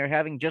Sporting here,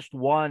 having just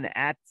won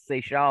at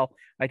Seixal.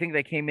 I think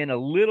they came in a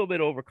little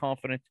bit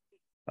overconfident.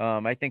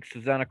 I think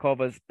Susana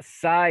Kova's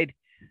side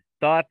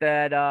thought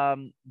that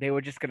they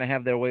were just going to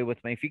have their way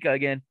with Benfica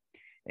again.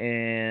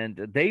 And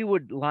they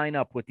would line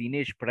up with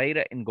Inês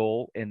Pereira in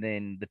goal, and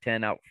then the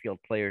 10 outfield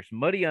players,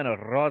 Mariana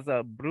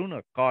Rosa,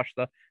 Bruna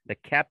Costa, the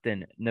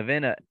captain,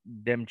 Nevena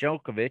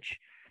Demjokovic,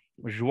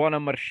 Joana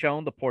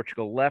Marchão, the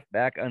Portugal left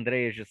back,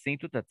 Andrea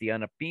Jacinto,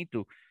 Tatiana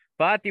Pinto,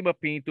 Fátima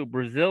Pinto,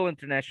 Brazil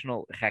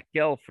international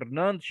Raquel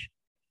Fernandes,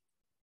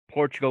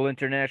 Portugal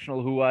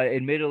international, who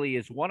admittedly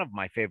is one of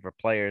my favorite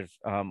players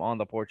on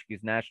the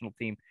Portuguese national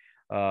team.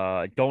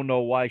 Don't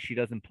know why she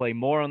doesn't play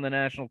more on the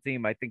national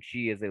team. I think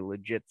she is a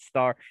legit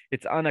star.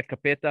 It's Ana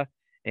Capeta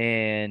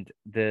and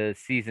the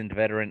seasoned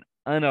veteran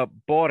Ana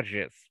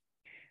Borges.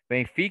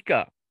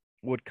 Benfica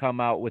would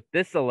come out with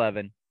this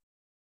 11.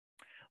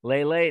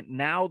 Lele,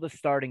 now the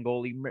starting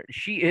goalie.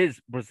 She is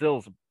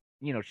Brazil's,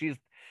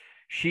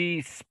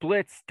 she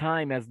splits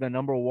time as the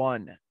number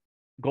one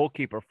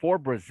goalkeeper for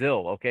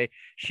Brazil. Okay.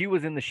 She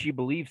was in the She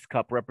Believes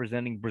Cup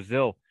representing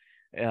Brazil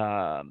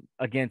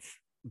against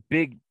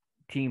big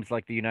teams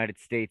like the United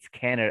States,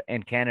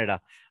 Canada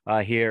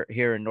here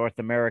in North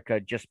America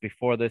just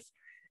before this.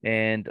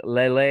 And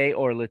Lele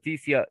or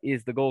Leticia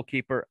is the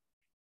goalkeeper.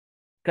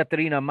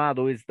 Catarina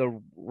Amado is the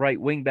right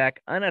wing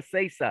back. Ana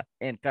Cesa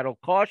and Carol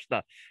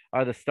Costa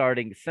are the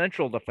starting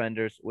central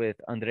defenders with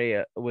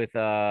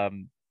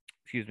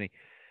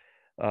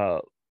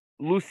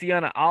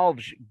Luciana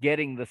Alves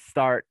getting the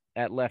start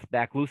at left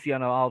back.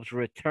 Luciana Alves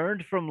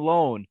returned from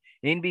loan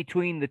in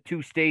between the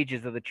two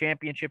stages of the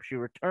championship. She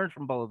returned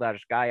from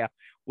Valadares Gaia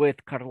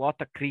with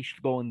Carlota Cristo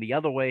going the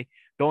other way,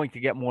 going to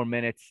get more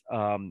minutes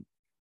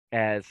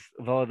as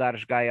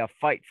Valadares Gaia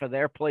fight for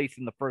their place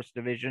in the first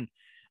division.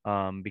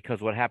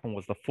 Because what happened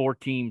was the four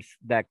teams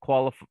that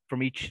qualified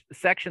from each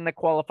section that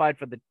qualified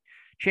for the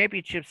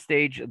championship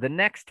stage, the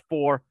next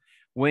four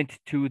went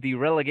to the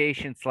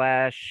relegation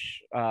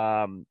slash,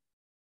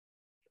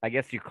 I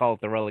guess you call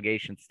it the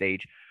relegation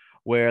stage,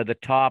 where the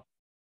top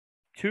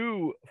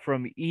two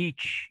in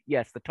each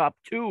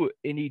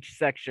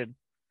section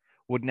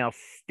would now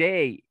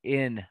stay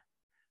in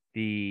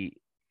the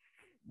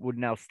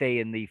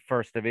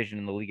first division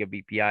in the Liga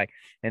BPI,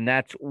 and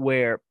that's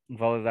where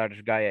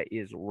Valadares Gaia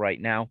is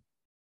right now.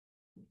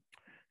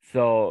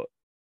 So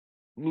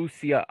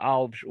Lucia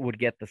Alves would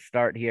get the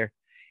start here.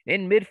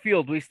 In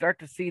midfield, we start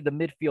to see the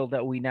midfield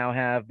that we now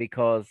have,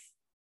 because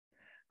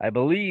I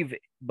believe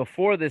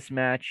before this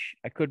match,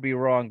 I could be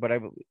wrong, but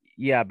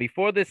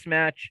before this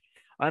match,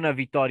 Ana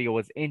Vitória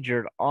was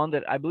injured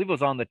I believe it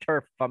was on the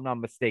turf, if I'm not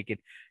mistaken,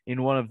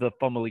 in one of the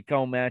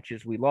Famalicão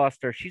matches. We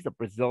lost her. She's a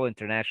Brazil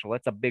international.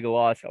 That's a big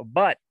loss.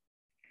 But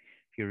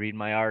if you read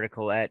my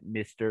article at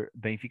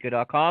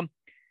MrBenfica.com,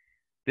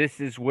 this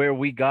is where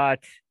we got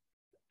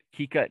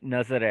Kika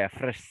Nazareth,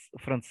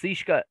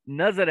 Francisca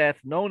Nazareth,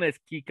 known as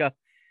Kika.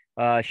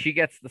 She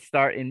gets the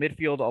start in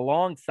midfield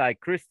alongside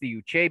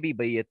Christy Uchebe,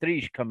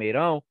 Beatriz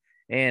Cameirão,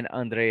 and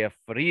Andrea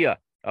Faria.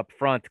 Up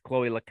front,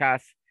 Chloe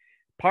Lacasse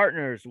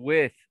partners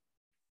with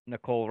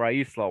Nicole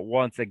Raisla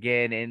once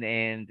again.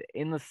 And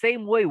in the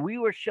same way we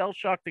were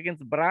shell-shocked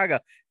against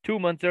Braga 2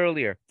 months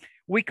earlier,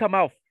 we come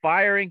out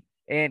firing,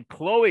 and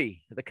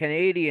Chloe, the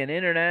Canadian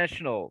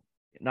international,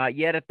 not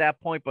yet at that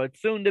point, but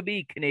soon to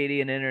be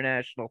Canadian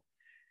international,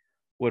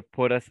 would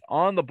put us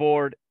on the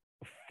board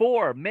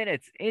 4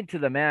 minutes into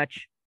the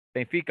match.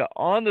 Benfica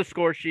on the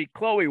score sheet,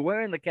 Chloe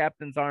wearing the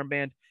captain's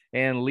armband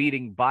and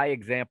leading by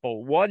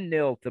example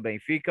 1-0 to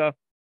Benfica.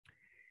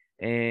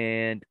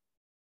 And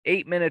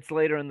 8 minutes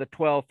later in the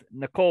 12th,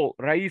 Nicole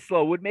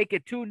Raisla would make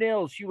it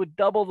 2-0. She would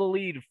double the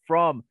lead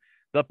from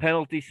the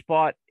penalty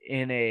spot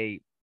in a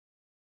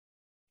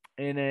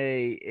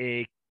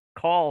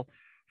call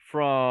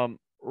from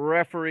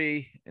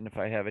referee. And if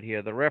I have it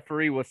here, the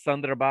referee was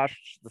Sandra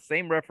Bash, the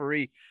same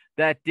referee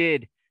that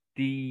did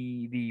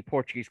the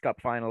Portuguese Cup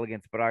final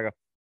against Braga.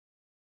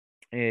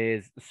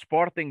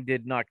 Sporting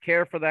did not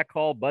care for that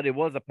call, but it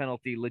was a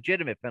penalty,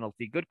 legitimate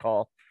penalty, good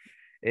call.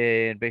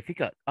 And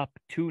Benfica up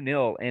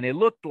 2-0, and it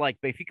looked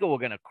like Benfica were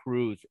going to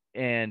cruise,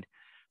 and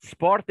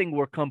Sporting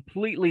were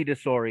completely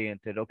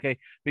disoriented. Okay,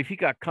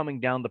 Benfica coming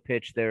down the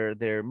pitch,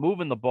 they're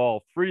moving the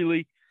ball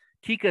freely.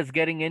 Kika's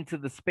getting into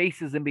the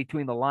spaces in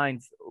between the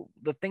lines,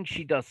 the thing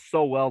she does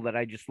so well that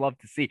I just love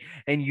to see.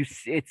 And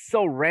it's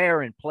so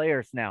rare in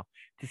players now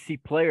to see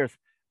players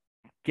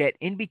get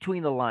in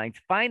between the lines,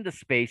 find the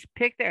space,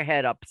 pick their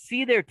head up,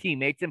 see their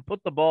teammates, and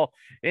put the ball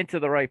into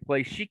the right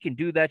place. She can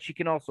do that. She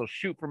can also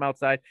shoot from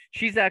outside.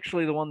 She's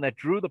actually the one that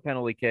drew the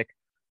penalty kick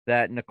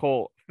that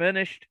Nicole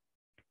finished.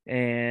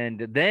 And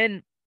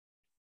then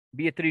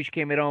Beatriz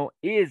Cameirão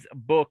is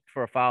booked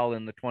for a foul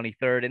in the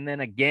 23rd. And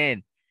then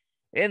again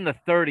in the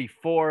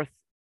 34th,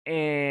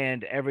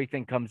 and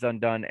everything comes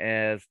undone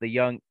as the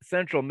young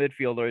central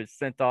midfielder is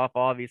sent off,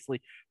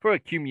 obviously, for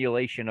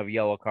accumulation of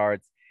yellow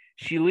cards.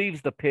 She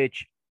leaves the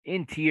pitch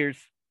in tears,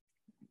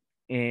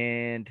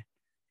 and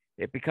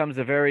it becomes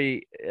a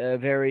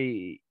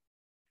very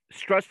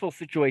stressful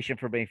situation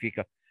for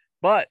Benfica.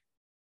 But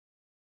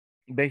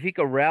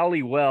Benfica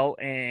rally well,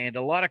 and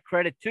a lot of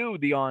credit to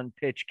the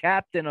on-pitch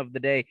captain of the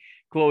day,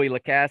 Chloe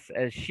Lacasse,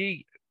 as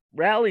she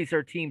rallies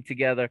her team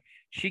together.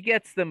 She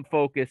gets them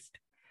focused,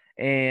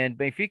 and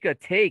Benfica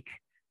take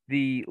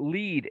the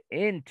lead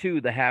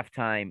into the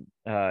halftime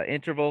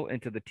interval,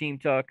 into the team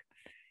talk.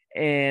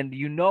 And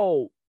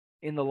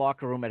in the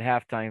locker room at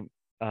halftime,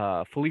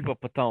 Filippo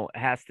Paton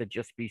has to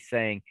just be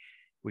saying,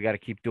 we got to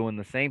keep doing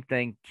the same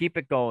thing. Keep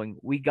it going.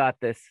 We got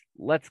this.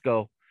 Let's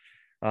go.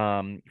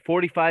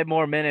 45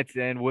 more minutes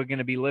and we're going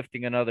to be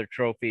lifting another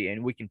trophy,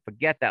 and we can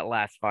forget that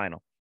last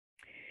final.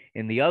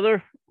 In the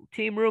other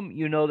team room,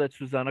 that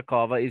Susana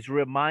Cova is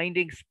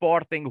reminding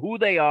Sporting who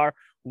they are,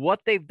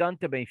 what they've done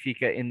to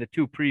Benfica in the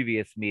two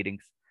previous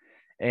meetings.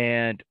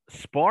 And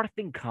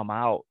Sporting come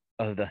out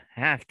of the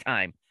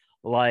halftime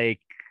like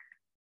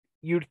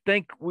you'd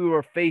think we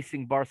were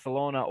facing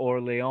Barcelona or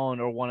Leon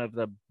or one of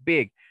the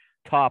big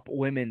top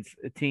women's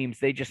teams.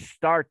 They just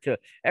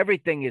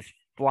everything is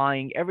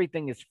flying,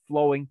 everything is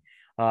flowing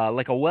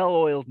like a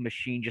well-oiled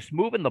machine, just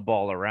moving the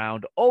ball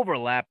around,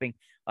 overlapping.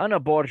 Ana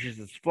Borges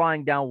is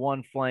flying down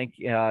one flank,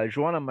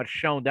 Joana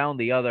Marchão down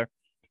the other.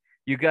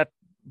 You got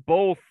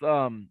both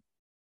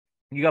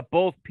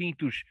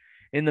Pintus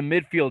in the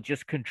midfield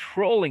just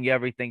controlling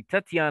everything.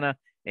 Tatiana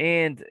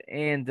and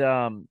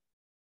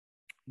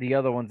the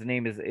other one's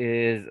name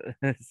is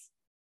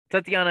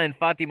Tatiana and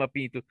Fatima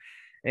Pinto.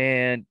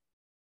 And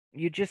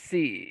you just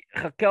see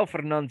Raquel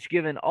Fernandes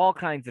giving all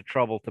kinds of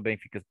trouble to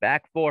Benfica's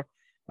back four.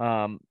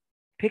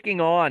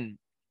 Picking on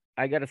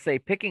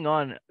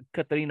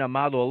Catarina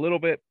Amado a little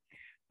bit,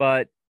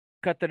 but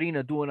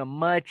Catarina doing a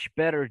much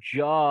better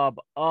job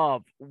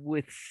of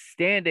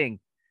withstanding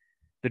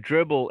the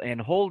dribble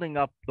and holding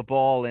up the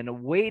ball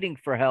and waiting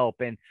for help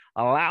and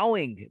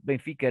allowing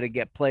Benfica to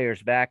get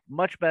players back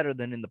much better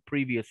than in the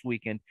previous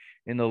weekend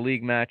in the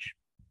league match.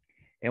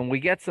 And we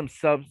get some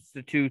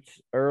substitutes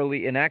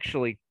early, and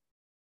actually,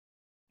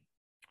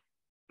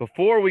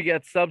 before we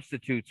get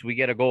substitutes, we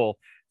get a goal.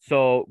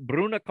 So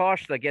Bruna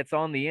Costa gets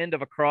on the end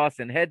of a cross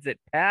and heads it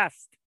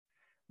past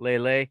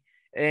Lele,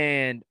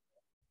 and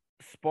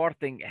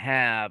Sporting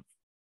have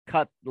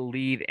cut the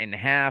lead in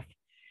half.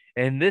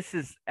 And this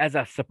is, as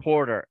a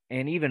supporter,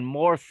 and even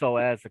more so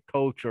as a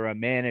coach or a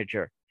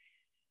manager,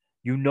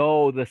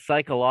 the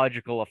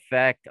psychological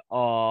effect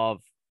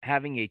of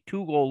having a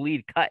 2-goal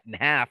lead cut in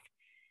half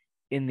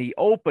in the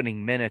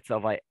opening minutes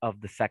of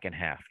the second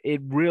half.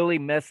 It really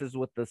messes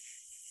with the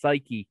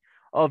psyche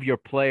of your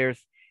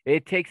players.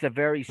 It takes a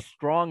very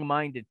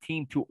strong-minded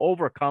team to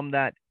overcome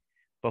that.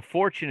 But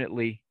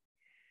fortunately,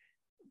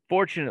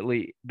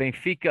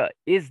 Benfica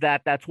is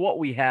that. That's what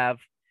we have.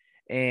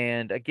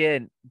 And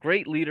again,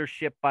 great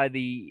leadership by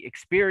the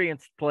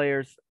experienced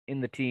players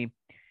in the team.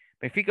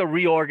 Benfica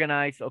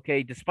reorganized,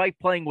 despite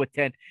playing with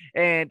 10.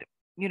 And,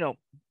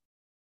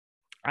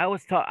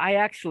 I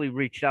actually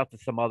reached out to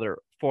some other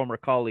former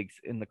colleagues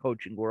in the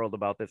coaching world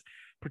about this,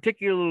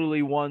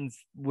 particularly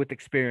ones with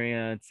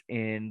experience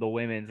in the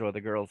women's or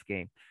the girls'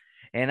 game.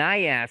 And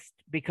I asked,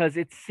 because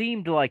it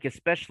seemed like,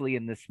 especially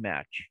in this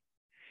match,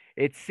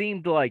 it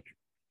seemed like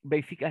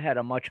Benfica had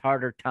a much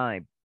harder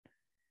time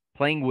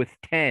playing with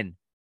 10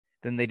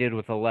 than they did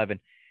with 11.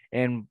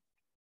 And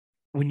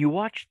when you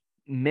watch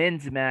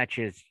men's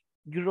matches,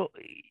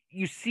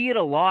 you see it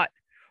a lot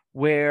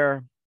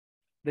where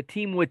the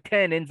team with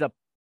 10 ends up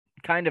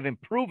kind of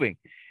improving.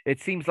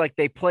 It seems like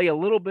they play a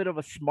little bit of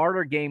a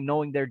smarter game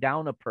knowing they're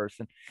down a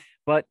person.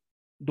 But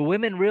the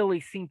women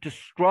really seem to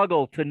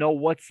struggle to know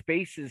what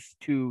spaces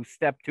to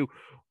step to,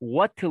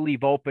 what to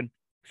leave open.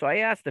 So I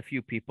asked a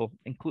few people,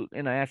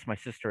 and I asked my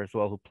sister as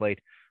well, who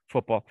played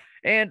football.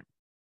 And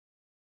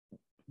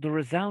the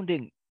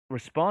resounding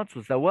response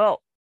was that,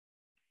 well,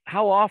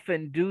 how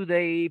often do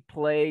they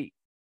play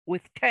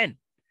with 10?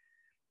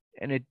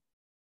 And it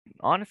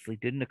honestly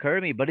didn't occur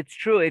to me, but it's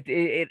true.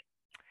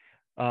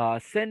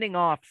 Sending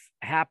offs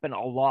happen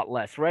a lot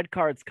less. Red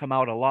cards come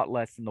out a lot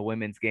less in the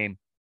women's game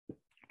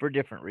for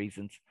different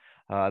reasons.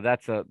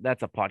 That's a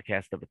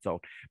podcast of its own.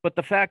 But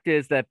the fact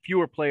is that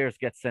fewer players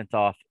get sent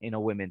off in a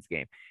women's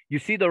game. You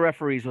see the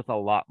referees with a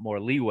lot more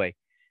leeway.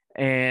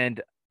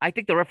 And I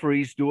think the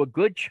referees do a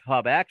good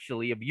job,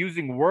 actually, of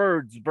using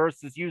words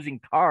versus using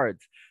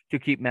cards to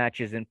keep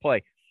matches in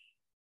play.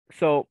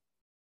 So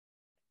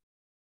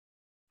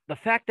the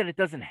fact that it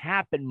doesn't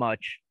happen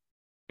much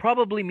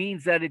probably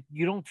means that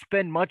you don't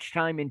spend much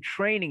time in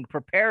training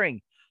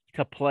preparing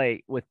to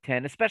play with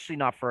 10, especially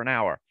not for an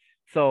hour.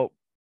 So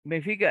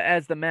Benfica,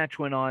 as the match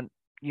went on,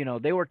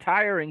 they were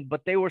tiring,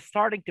 but they were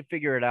starting to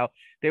figure it out.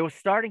 They were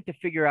starting to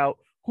figure out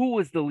who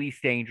was the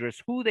least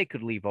dangerous, who they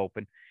could leave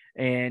open.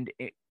 And,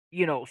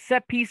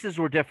 set pieces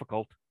were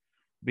difficult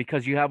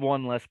because you have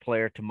one less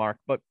player to mark.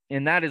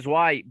 And that is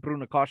why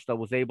Bruna Costa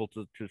was able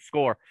to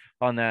score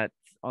on that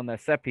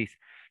set piece.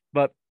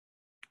 But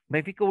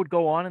Benfica would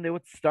go on and they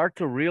would start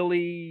to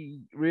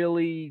really,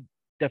 really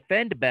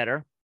defend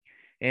better.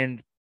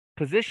 And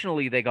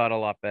positionally, they got a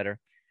lot better.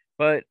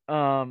 But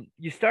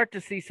you start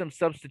to see some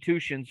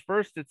substitutions.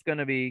 First, it's going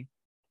to be,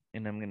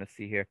 and I'm going to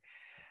see here.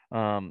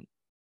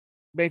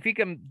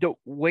 Benfica don't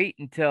wait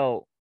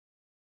until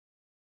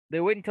the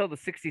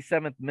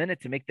 67th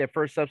minute to make their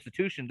first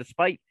substitution,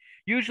 despite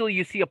usually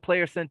you see a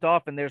player sent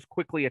off and there's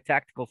quickly a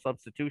tactical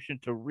substitution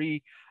to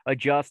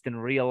readjust and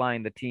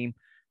realign the team.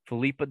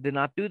 Felipe did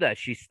not do that.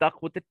 She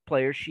stuck with the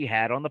players she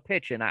had on the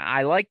pitch, and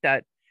I like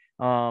that.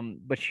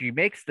 But she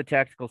makes the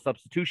tactical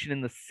substitution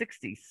in the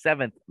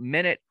 67th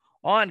minute.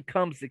 On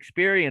comes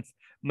experience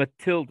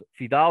Matilde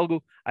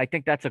Fidalgo. I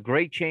think that's a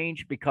great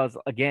change because,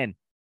 again,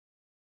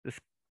 this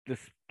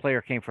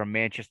player came from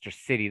Manchester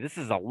City. This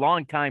is a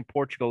long-time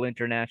Portugal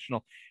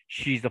international.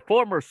 She's a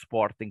former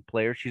Sporting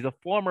player. She's a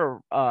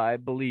former, I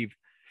believe,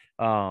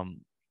 Primeiro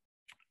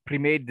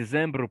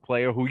Dezembro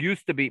player who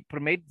used to be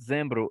Primeiro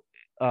Dezembro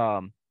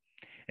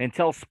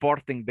until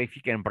Sporting,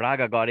 Benfica, and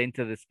Braga got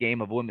into this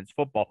game of women's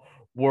football,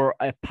 were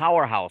a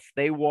powerhouse.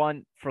 They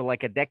won for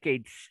like a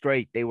decade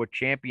straight. They were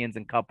champions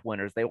and cup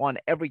winners. They won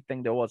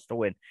everything there was to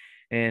win.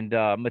 And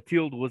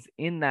Matilde was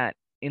in that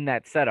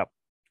setup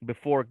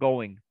before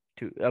going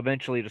to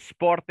eventually to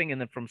Sporting,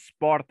 and then from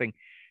Sporting,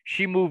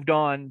 she moved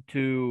on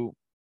to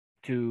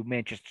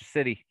Manchester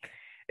City.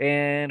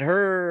 And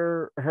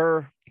her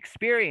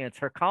experience,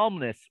 her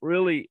calmness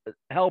really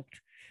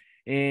helped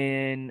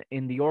in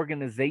the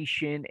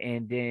organization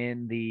and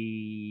in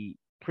the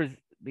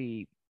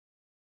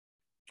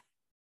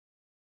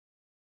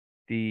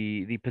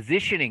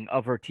positioning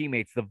of her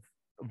teammates, the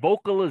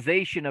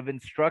vocalization of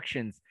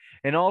instructions.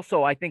 And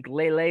also, I think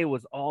Lele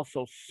was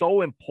also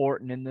so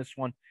important in this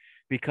one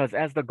because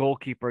as the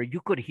goalkeeper, you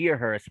could hear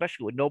her,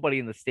 especially with nobody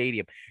in the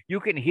stadium. You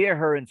can hear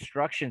her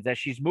instructions as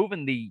she's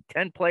moving the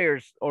 10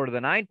 players, or the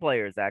 9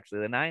 players,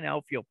 actually, the 9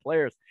 outfield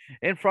players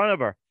in front of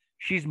her.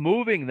 She's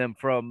moving them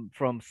from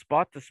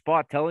spot to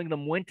spot, telling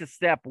them when to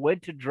step, when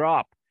to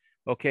drop.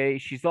 Okay.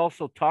 She's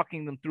also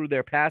talking them through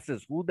their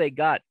passes, who they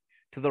got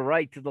to the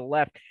right, to the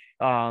left.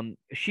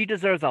 She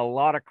deserves a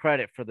lot of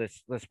credit for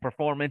this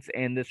performance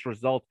and this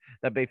result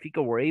that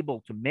Benfica were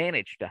able to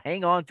manage to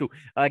hang on to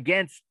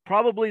against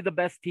probably the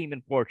best team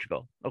in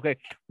Portugal. Okay.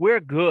 We're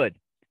good.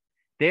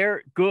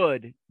 They're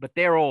good, but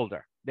they're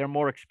older. They're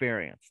more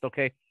experienced.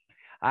 Okay.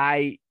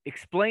 I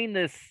explained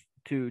this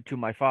to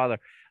my father.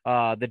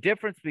 The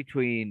difference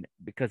between,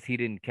 because he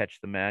didn't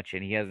catch the match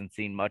and he hasn't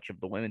seen much of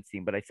the women's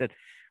team, but I said,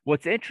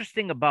 what's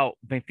interesting about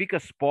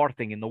Benfica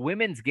Sporting in the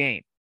women's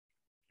game,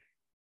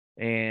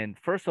 and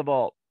first of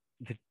all,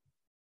 the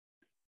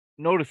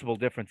noticeable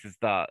difference is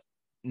the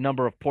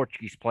number of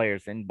Portuguese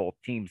players in both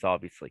teams,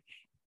 obviously.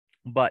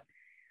 But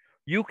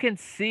you can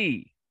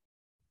see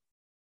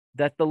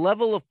that the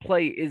level of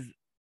play is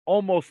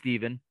almost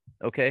even,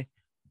 okay?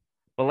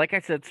 But like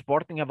I said,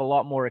 Sporting have a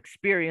lot more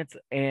experience,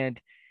 and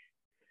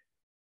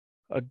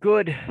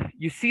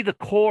you see the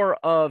core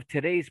of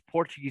today's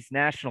Portuguese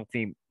national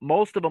team.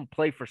 Most of them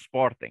play for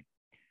Sporting.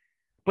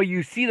 But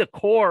you see the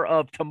core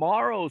of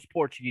tomorrow's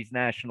Portuguese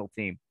national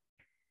team.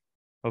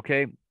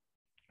 Okay.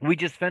 We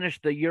just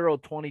finished the Euro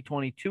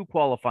 2022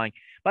 qualifying.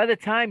 By the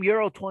time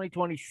Euro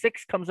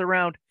 2026 comes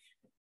around,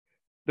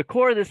 the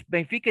core of this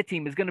Benfica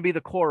team is going to be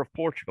the core of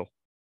Portugal.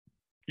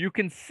 You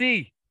can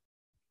see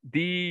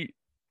the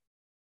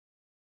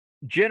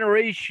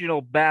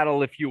generational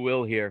battle, if you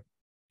will, here.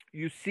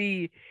 You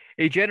see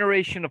a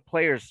generation of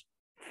players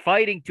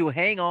fighting to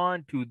hang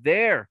on to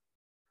their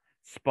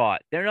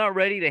spot. They're not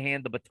ready to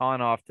hand the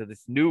baton off to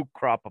this new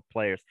crop of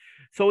players.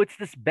 So it's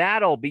this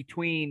battle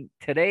between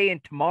today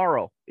and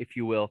tomorrow, if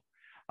you will.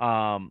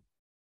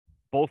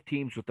 Both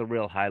teams with a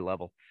real high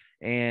level.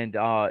 And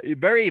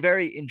very,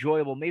 very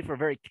enjoyable, made for a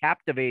very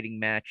captivating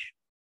match.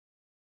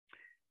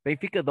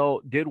 Benfica,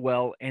 though, did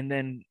well. And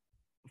then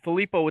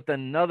Filippo with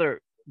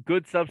another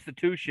good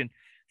substitution.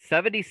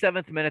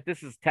 77th minute.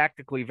 This is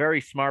tactically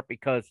very smart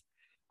because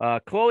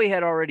Chloe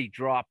had already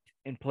dropped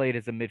and played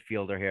as a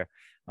midfielder here,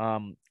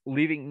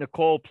 leaving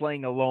Nicole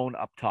playing alone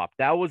up top.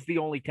 That was the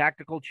only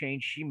tactical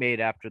change she made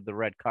after the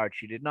red card.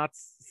 She did not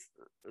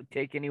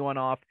take anyone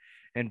off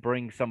and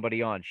bring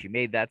somebody on. She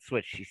made that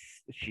switch.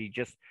 She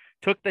just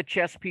took the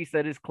chess piece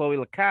that is Chloe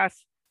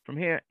Lacasse from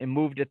here and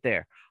moved it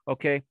there.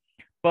 Okay.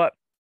 But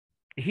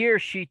here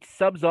she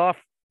subs off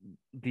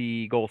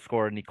the goal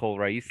scorer, Nicole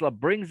Raisla,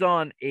 brings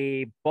on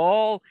a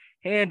ball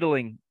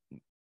handling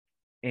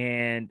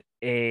and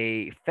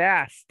a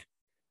fast,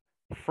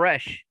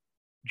 fresh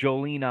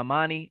Jolene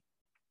Amani.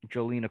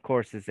 Jolene, of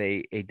course, is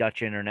a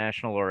Dutch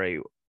international,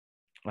 or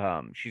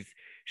she's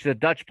a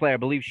Dutch player. I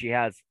believe she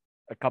has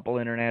a couple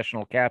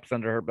international caps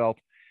under her belt.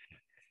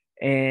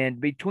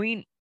 And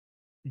between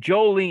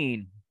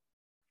Jolene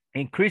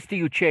and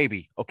Christy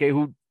Uchebe, okay,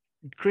 who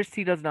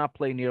Christy does not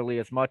play nearly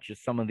as much as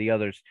some of the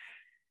others,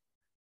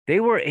 they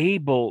were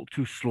able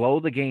to slow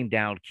the game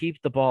down,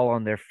 keep the ball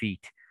on their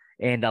feet,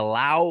 and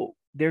allow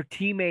their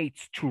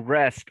teammates to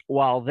rest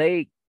while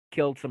they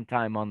killed some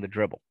time on the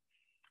dribble.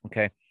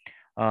 Okay.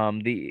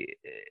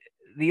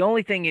 The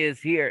only thing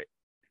is here,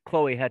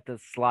 Chloe had to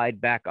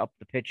slide back up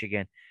the pitch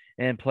again.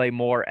 and play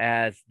more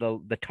as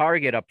the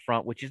target up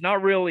front, which is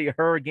not really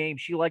her game.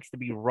 She likes to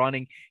be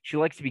running. She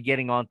likes to be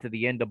getting onto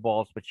the end of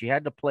balls, but she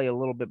had to play a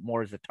little bit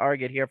more as a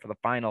target here for the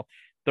final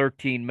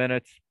 13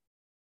 minutes.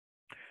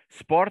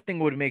 Sporting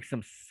would make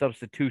some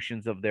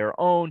substitutions of their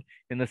own.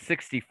 In the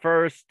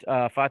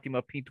 61st,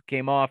 Fatima Pinto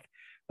came off.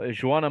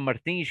 Joana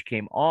Martins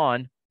came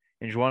on,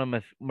 and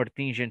Joana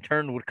Martins in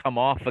turn would come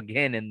off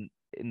again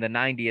in the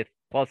 90th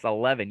plus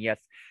 11. Yes,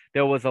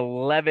 there was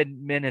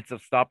 11 minutes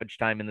of stoppage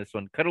time in this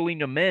one.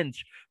 Carolina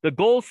Mendes, the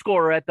goal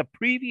scorer at the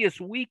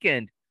previous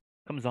weekend,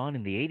 comes on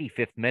in the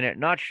 85th minute.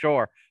 Not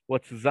sure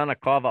what Susanna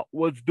Kova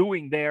was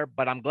doing there,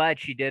 but I'm glad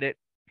she did it.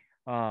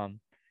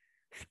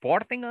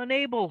 Sporting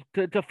unable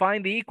to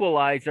find the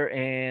equalizer,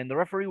 and the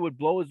referee would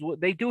blow his.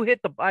 They do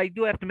hit the. I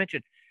do have to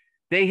mention,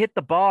 they hit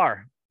the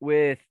bar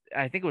with.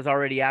 I think it was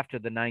already after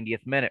the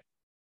 90th minute,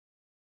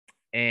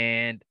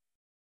 and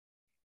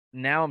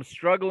now I'm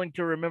struggling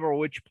to remember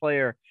which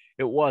player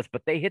it was,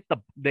 but they hit the.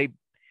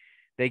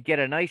 They get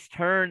a nice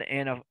turn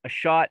and a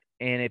shot,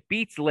 and it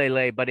beats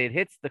Lele, but it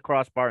hits the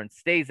crossbar and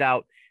stays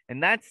out,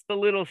 and that's the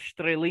little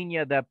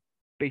Strelinha that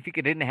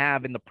Benfica didn't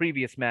have in the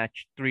previous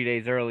match 3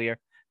 days earlier.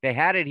 They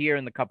had it here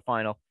in the cup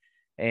final,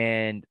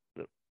 and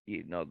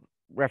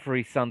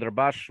referee Sandra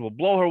Bash will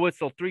blow her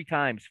whistle 3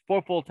 times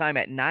for full time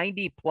at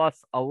 90 plus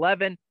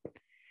 11,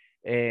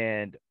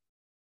 and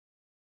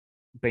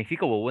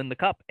Benfica will win the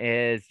cup.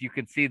 As you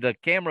can see, the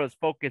cameras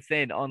focus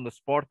in on the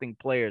Sporting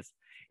players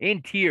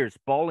in tears,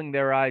 bawling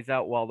their eyes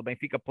out while the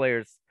Benfica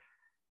players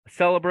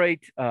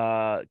celebrate.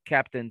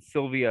 Captain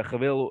Silvia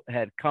Rebelo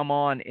had come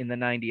on in the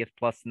 90th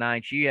plus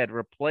 9. She had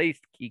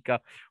replaced Kika,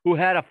 who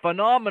had a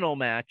phenomenal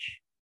match.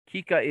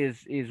 Kika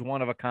is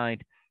one of a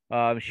kind.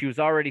 She was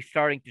already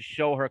starting to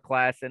show her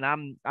class, and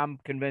I'm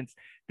convinced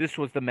this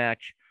was the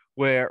match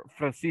where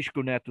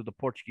Francisco Neto, the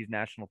Portuguese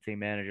national team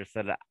manager,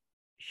 said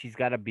she's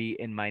got to be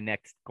in my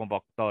next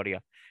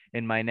convocatoria,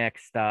 in my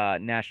next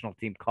national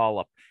team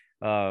call-up,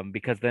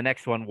 because the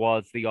next one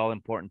was the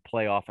all-important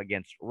playoff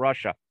against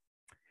Russia.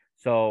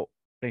 So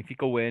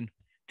Benfica win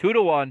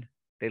 2-1.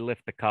 They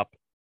lift the cup.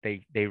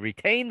 They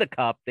retain the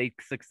cup. They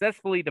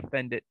successfully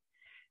defend it,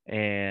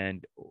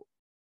 and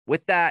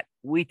with that,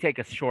 we take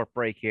a short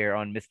break here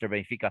on Mr.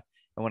 Benfica.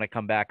 And when I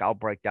come back, I'll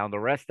break down the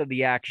rest of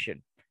the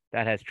action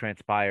that has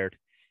transpired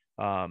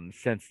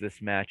since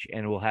this match.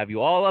 And we'll have you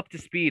all up to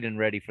speed and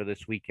ready for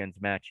this weekend's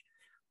match.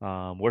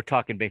 We're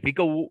talking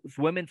Benfica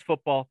women's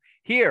football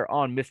here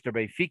on Mr.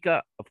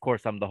 Benfica. Of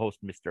course, I'm the host,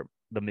 Mr.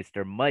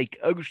 Mike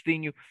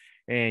Agostinho.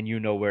 And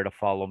you know where to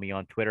follow me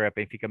on Twitter at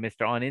Benfica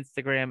Mister, on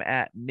Instagram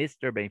at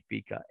Mr.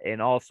 Benfica,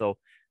 and also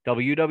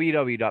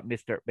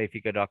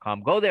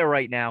www.mrbenfica.com. Go there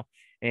right now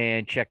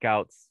and check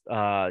out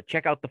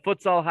the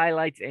futsal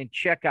highlights, and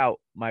check out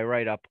my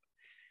write-up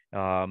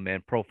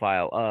and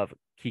profile of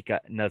Kika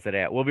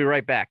Nazaret. We'll be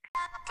right back.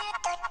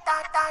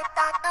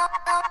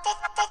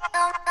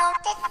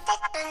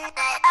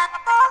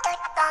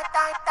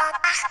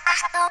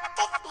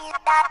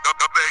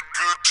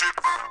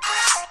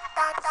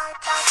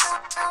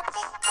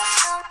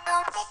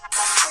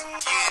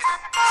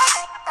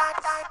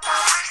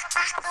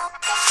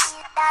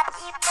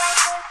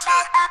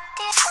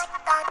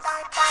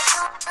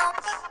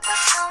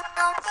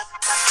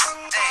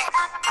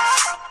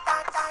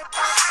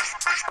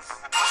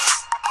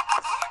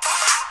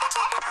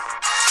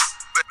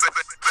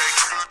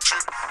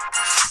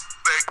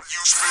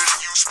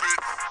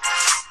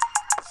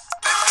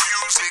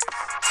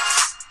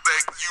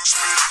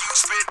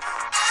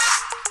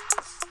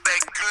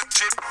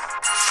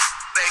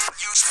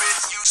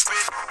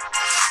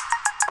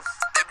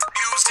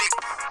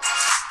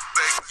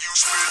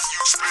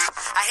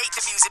 I hate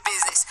the music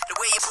business, the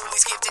way your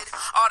bully's gifted.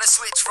 All the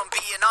switch from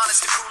being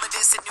honest to cool and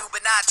distant, new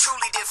but not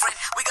truly different.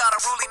 We got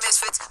unruly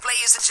misfits,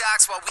 players and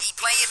jocks, while we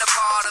playing the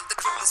part of the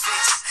clueless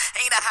victim.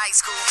 Ain't a high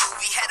school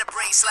movie, had a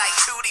brace like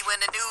Tootie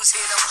when the news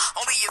hit them.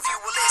 Only if you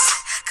will listen,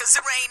 cause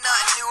there ain't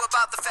nothing new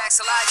about the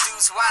facts of life,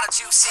 dudes. Why don't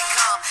you sit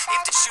calm?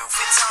 If the shoe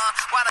fits on,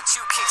 why don't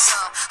you kick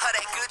some? Her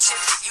that good shit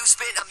that you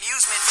spit,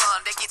 amusement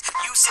fun. They get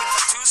you sick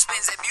from 2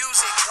 spins at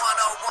music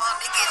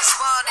 101. It gets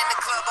fun in the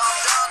club, I'm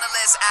done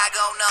unless I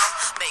go numb.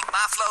 Make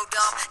my flow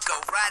dumb, go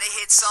write a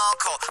hit song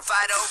called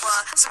Fight or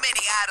Run. So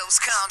many idols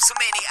come, so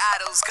many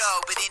idols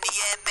go, but in the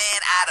end,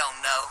 man, I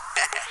don't know.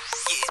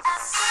 Yeah.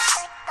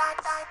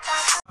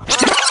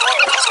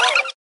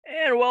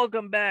 And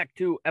welcome back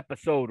to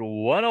episode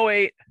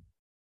 108.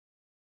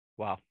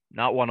 Wow,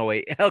 not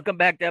 108. Welcome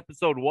back to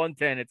episode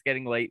 110. It's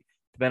getting late.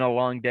 It's been a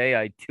long day.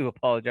 I do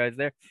apologize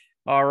there.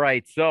 All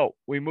right, so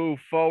we move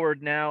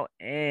forward now,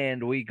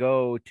 and we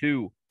go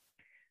to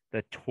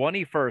the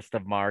 21st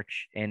of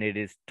March, and it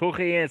is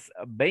Torreense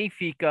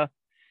Benfica,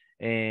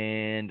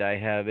 and I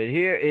have it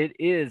here. It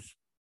is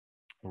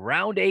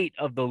round 8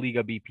 of the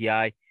Liga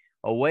BPI,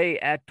 away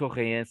at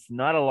Torreense.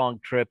 Not a long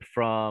trip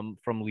from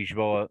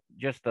Lisboa,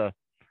 just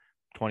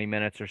 20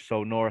 minutes or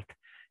so north,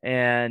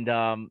 and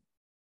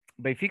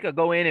Benfica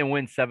go in and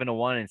win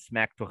 7-1 and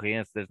smack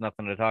Torreense. There's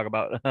nothing to talk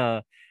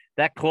about.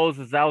 That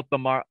closes out the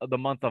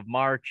month of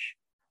March.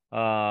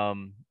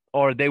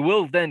 or they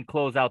will then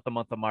close out the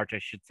month of March, I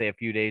should say, a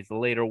few days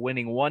later,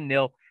 winning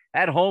 1-0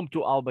 at home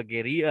to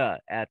Albageria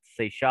at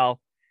Seixal.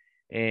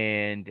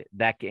 And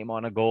that game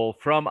on a goal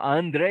from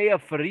Andrea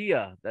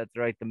Faria. That's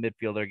right, the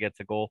midfielder gets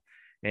a goal.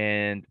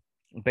 And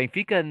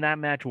Benfica in that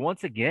match,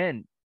 once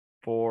again,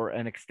 for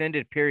an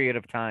extended period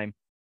of time,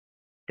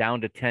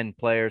 down to 10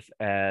 players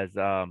as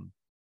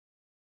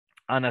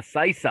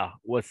Anasaisa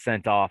was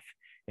sent off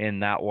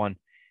in that one.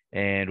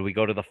 And we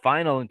go to the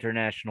final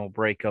international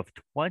break of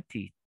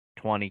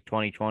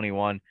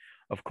 2021.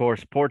 Of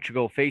course,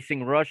 Portugal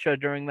facing Russia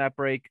during that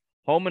break,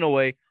 home and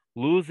away,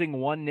 losing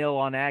 1-0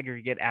 on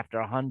aggregate after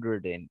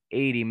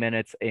 180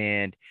 minutes.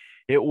 And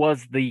it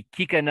was the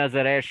Kika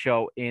Nazaré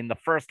show in the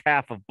first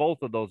half of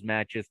both of those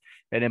matches.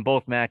 And in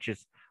both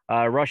matches,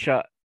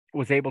 Russia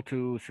was able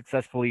to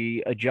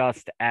successfully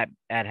adjust at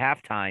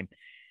halftime.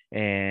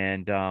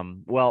 And,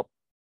 well,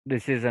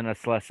 this isn't a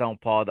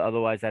Seleção pod.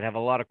 Otherwise, I'd have a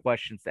lot of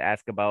questions to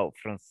ask about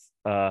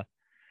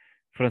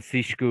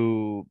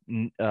Francisco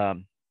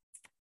Neto.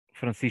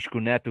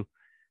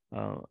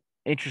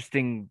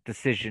 Interesting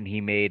decision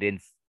he made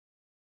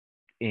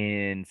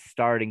in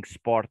starting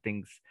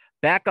Sporting's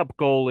backup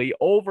goalie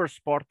over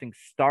Sporting's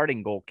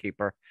starting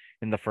goalkeeper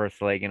in the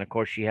first leg. And of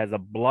course, she has a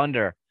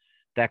blunder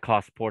that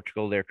cost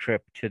Portugal their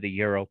trip to the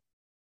Euro.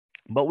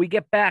 But we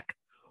get back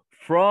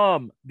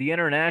from the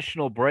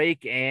international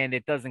break, and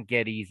it doesn't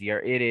get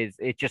easier.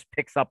 It just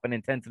picks up in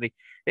intensity.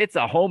 It's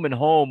a home and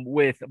home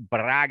with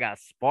Braga,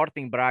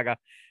 Sporting Braga,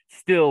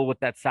 still with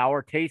that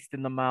sour taste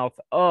in the mouth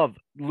of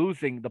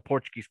losing the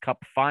Portuguese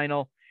Cup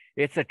final.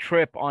 It's a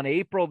trip on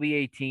April the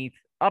 18th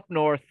up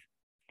north.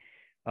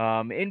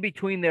 In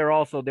between there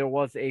also, there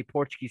was a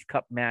Portuguese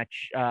Cup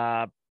match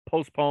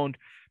postponed.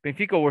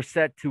 Benfica were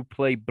set to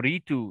play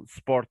Brito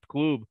Sport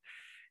Clube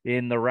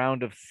in the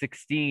round of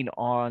 16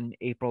 on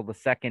April the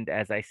 2nd.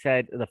 As I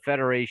said, the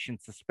federation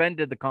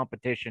suspended the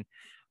competition.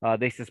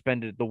 They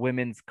suspended the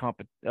women's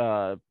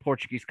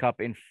Portuguese Cup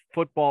in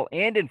football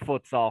and in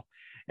futsal.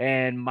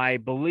 And my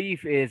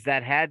belief is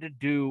that it had to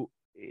do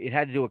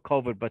with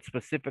COVID, but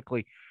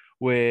specifically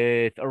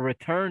with a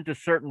return to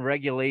certain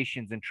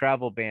regulations and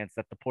travel bans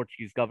that the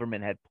Portuguese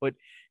government had put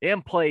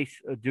in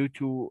place due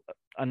to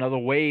another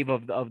wave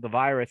of the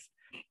virus.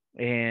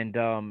 And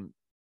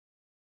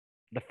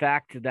the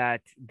fact that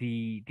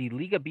the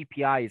Liga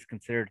BPI is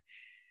considered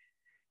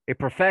a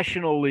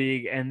professional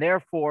league, and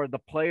therefore the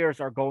players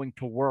are going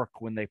to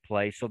work when they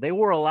play. So they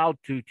were allowed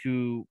to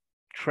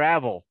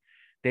travel.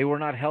 They were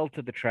not held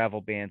to the travel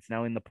bans.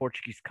 Now in the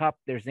Portuguese Cup,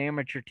 there's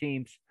amateur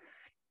teams,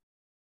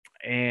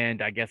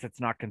 and I guess it's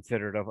not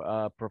considered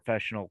a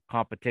professional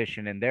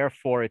competition, and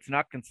therefore it's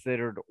not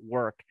considered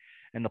work.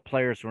 And the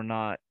players were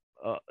not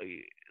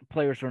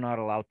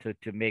allowed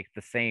to make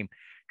the same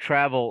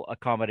travel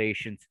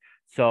accommodations.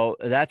 So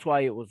that's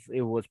why it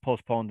was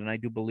postponed, and I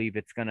do believe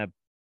it's going to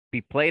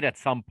be played at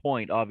some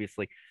point,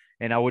 obviously.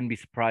 And I wouldn't be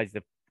surprised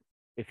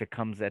if it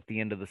comes at the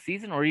end of the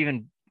season, or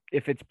even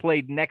if it's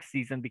played next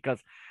season, because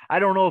I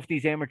don't know if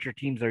these amateur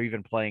teams are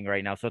even playing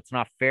right now. So it's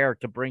not fair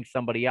to bring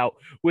somebody out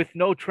with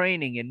no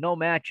training and no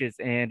matches,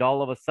 and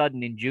all of a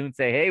sudden in June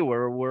say, "Hey,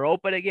 we're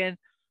open again.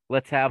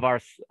 Let's have our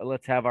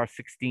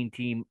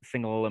 16-team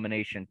single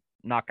elimination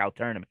knockout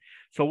tournament."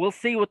 So we'll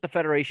see what the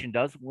federation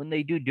does. When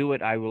they do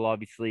it, I will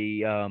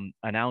obviously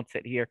announce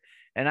it here,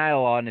 and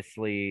I'll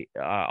obviously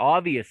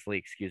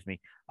update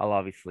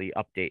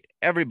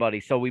everybody.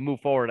 So we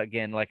move forward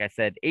again, like I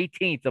said,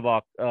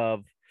 18th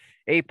of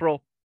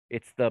April.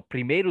 It's the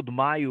Primeiro de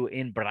Maio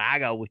in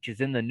Braga, which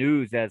is in the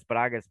news as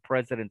Braga's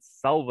president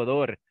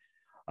Salvador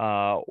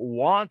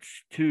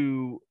wants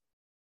to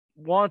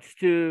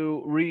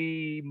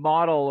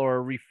remodel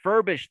or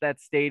refurbish that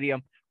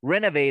stadium,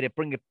 renovate it,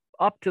 bring it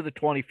up to the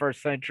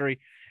 21st century,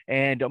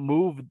 and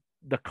move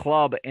the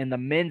club and the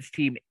men's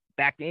team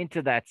back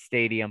into that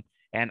stadium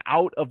and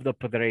out of the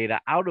Pedreira,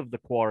 out of the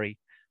quarry.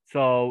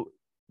 So,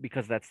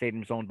 because that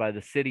stadium is owned by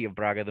the city of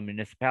Braga, the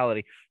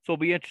municipality. So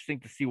it'll be interesting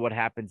to see what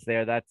happens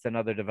there. That's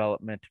another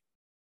development.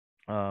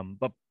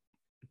 But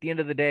at the end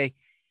of the day,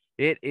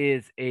 it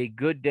is a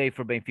good day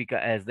for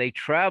Benfica as they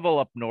travel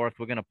up north.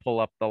 We're going to pull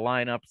up the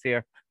lineups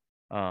here.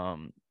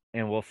 And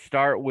we'll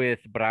start with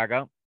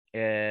Braga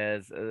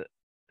as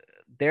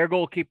their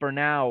goalkeeper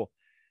now,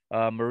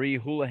 Marie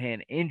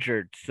Houlihan,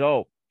 injured.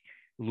 So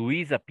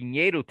Luisa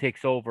Pinheiro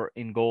takes over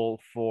in goal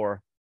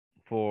for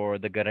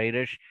the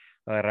Guerreiros.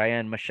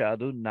 Ryan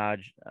Machado,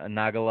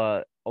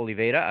 Nagala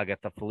Oliveira,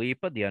 Agatha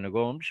Filipa, Diana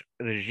Gomes,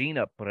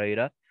 Regina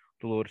Pereira,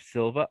 Dolores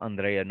Silva,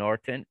 Andrea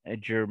Norton,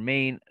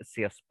 Jermaine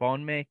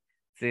Siasponsenwe,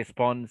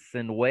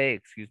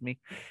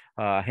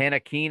 Hannah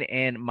Keane,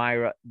 and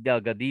Myra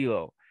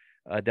Delgadillo.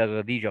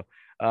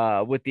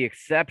 With the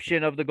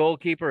exception of the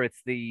goalkeeper,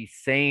 it's the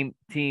same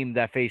team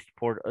that faced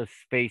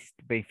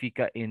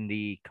Benfica in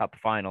the cup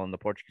final, in the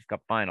Portuguese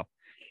Cup final.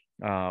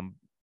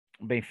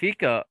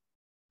 Benfica,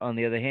 on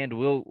the other hand,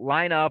 will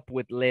line up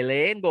with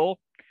Lele in goal,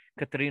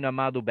 Catarina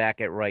Madu back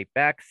at right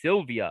back,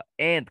 Sylvia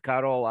and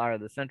Carol are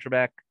the center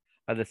back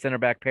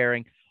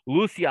pairing.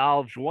 Lucia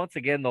Alves once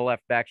again the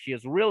left back. She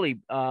has really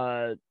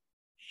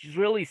she's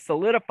really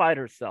solidified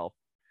herself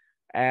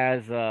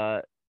as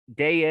a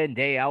day in,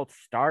 day out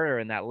starter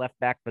in that left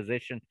back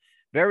position.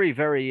 Very,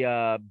 very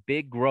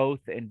big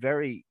growth and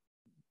very,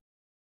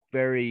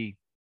 very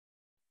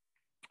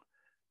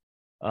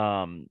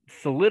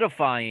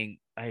solidifying.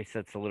 I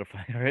said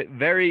solidifying, right?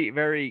 Very,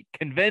 very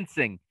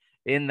convincing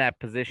in that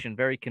position.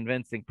 Very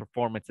convincing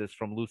performances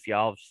from Lucia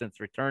Alves since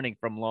returning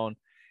from loan,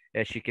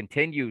 as she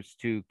continues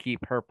to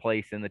keep her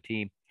place in the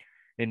team.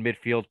 In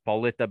midfield,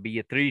 Pauleta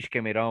Beatriz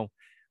Cameron,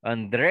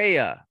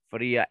 Andrea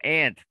Faria,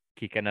 and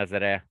Kika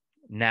Nazaré.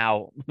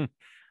 Now,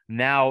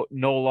 now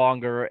no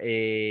longer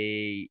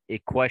a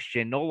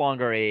question, no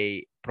longer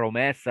a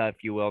promesa,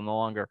 if you will, no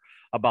longer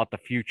about the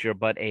future,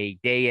 but a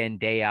day in,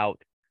 day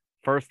out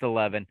first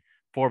 11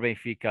 for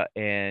Benfica,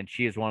 and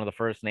she is one of the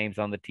first names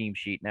on the team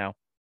sheet now.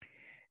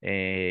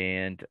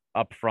 And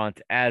up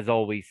front, as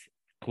always,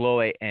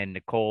 Chloe and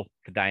Nicole,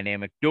 the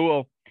dynamic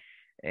duo,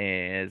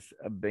 as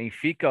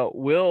Benfica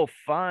will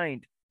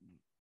find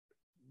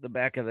the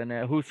back of the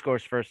net. Who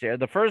scores first here?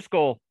 The first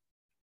goal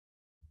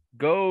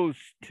goes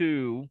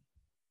to,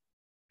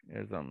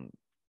 as I'm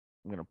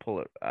going to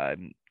pull it.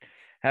 I'm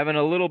having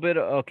a little bit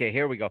of, okay,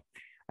 here we go.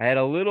 I had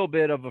a little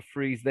bit of a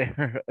freeze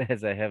there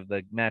as I have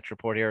the match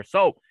report here.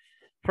 So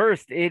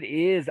first, it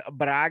is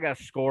Braga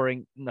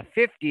scoring in the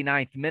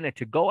 59th minute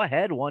to go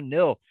ahead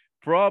 1-0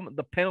 from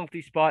the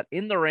penalty spot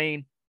in the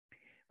rain.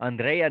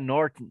 Andrea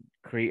Norton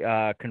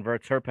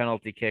converts her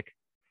penalty kick.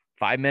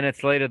 5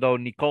 minutes later, though,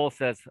 Nicole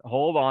says,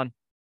 hold on.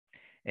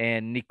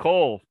 And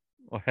Nicole,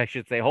 or I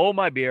should say, hold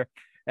my beer,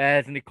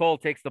 as Nicole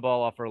takes the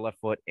ball off her left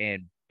foot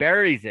and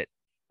buries it.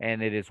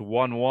 And it is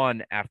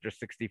 1-1 after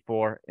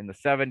 64 in the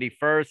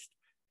 71st.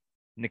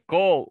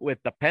 Nicole with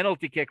the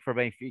penalty kick for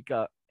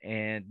Benfica,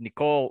 and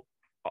Nicole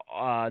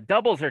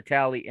doubles her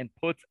tally and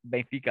puts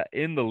Benfica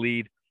in the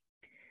lead.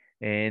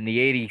 In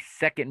the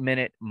 82nd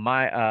minute,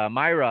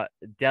 Mayra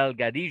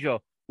Delgadillo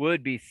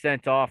would be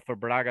sent off for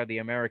Braga. The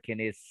American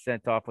is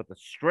sent off with a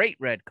straight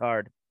red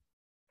card.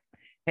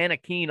 Hannah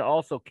Keane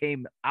also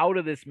came out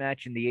of this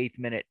match in the 8th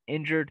minute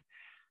injured,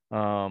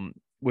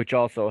 which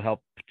also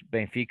helped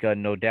Benfica,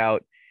 no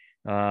doubt.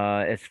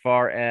 As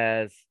far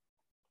as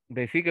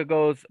Benfica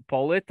goes,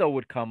 Pauleta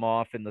would come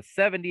off in the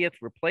 70th,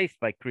 replaced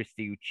by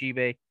Christy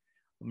Uchibe.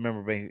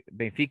 Remember,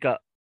 Benfica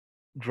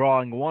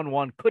drawing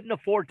 1-1, couldn't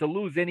afford to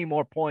lose any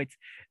more points.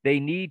 They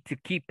need to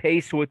keep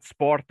pace with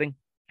Sporting.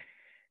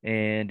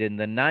 And in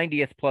the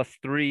 90th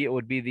 +3, it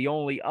would be the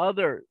only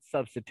other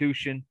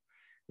substitution.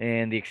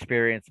 And the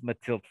experienced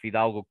Matilde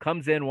Fidalgo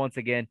comes in once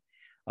again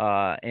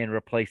and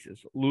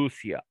replaces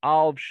Lucia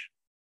Alves.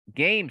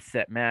 Game,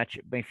 set, match.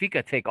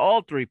 Benfica take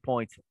all 3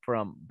 points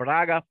from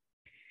Braga.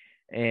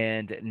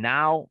 And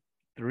now,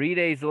 3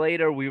 days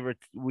later,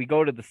 we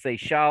go to the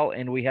Seixal,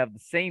 and we have the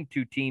same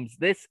two teams.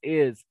 This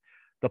is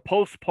the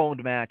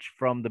postponed match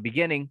from the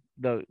beginning,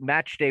 the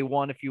match day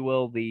one, if you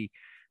will, the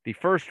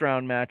first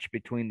round match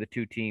between the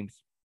two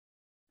teams.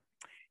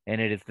 And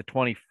it is the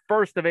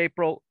 21st of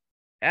April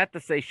at the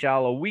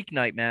Seixal, a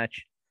weeknight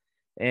match.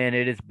 And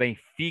it is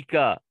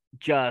Benfica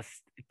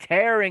just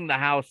tearing the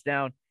house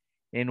down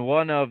in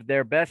one of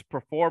their best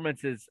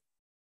performances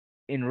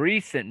in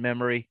recent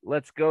memory.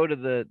 Let's go to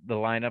the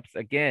lineups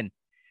again.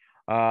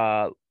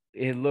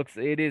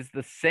 It is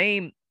the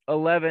same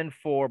 11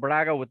 for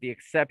Braga, with the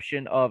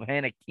exception of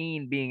Hannah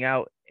Keane being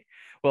out.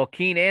 Well,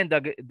 Keane and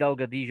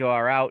Delgadillo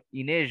are out.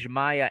 Inês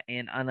Maya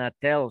and Ana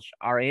Telch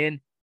are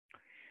in.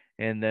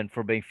 And then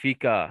for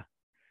Benfica,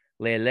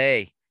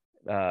 Lele,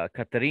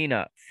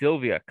 Catarina,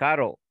 Silvia,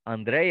 Carol,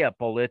 Andrea,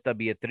 Pauleta,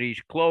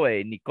 Beatriz,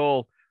 Chloe,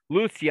 Nicole,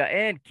 Lucia,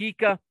 and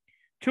Kika.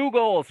 2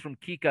 goals from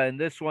Kika in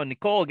this one.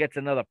 Nicole gets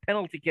another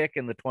penalty kick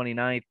in the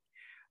 29th.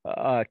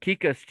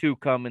 Kika's 2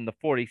 come in the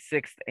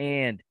 46th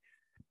and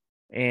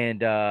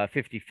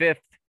 55th.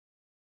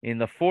 In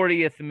the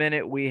 40th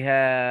minute, we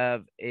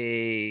have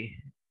a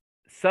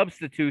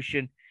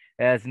substitution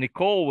as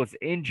Nicole was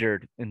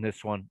injured in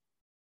this one.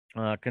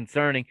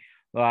 Concerning,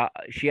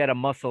 she had a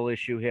muscle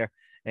issue here,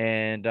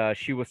 and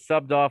she was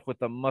subbed off with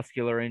a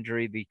muscular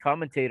injury. The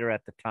commentator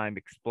at the time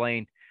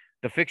explained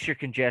the fixture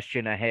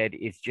congestion ahead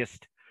is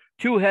just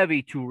too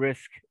heavy to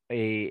risk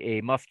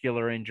a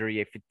muscular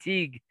injury, a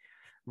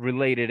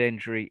fatigue-related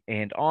injury,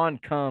 and on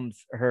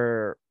comes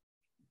her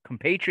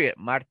compatriot,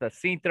 Marta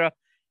Sintra,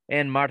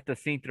 and Marta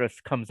Sintra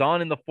comes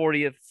on in the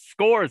 40th,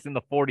 scores in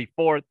the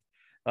 44th,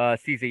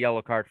 sees a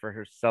yellow card for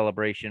her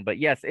celebration. But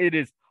yes, it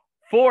is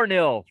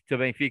 4-0 to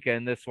Benfica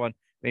in this one.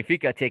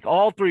 Benfica take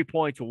all 3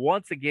 points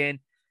once again,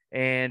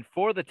 and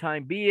for the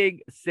time being,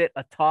 sit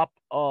atop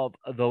of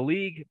the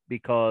league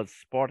because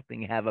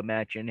Sporting have a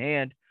match in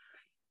hand.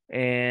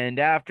 And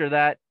after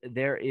that,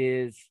 there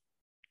is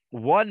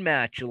one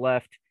match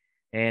left,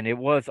 and it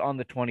was on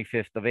the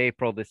 25th of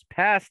April, this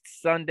past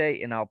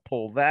Sunday, and I'll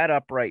pull that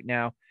up right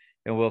now,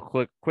 and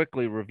we'll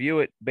quickly review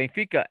it.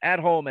 Benfica at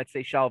home at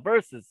Seixal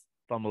versus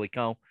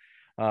Famalicão,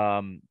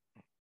 and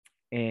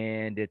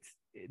it's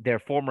their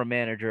former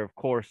manager, of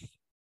course,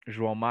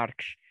 João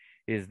Marques,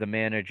 is the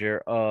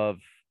manager of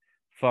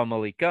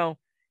Famalicão,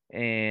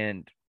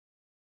 and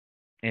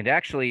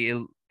actually,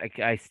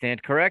 I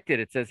stand corrected.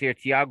 It says here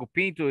Tiago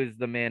Pinto is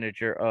the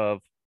manager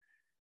of.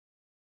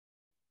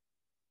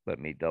 Let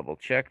me double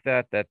check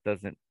that. That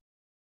doesn't.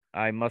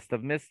 I must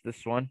have missed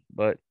this one,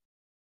 but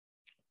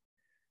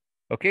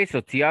okay.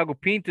 So Tiago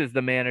Pinto is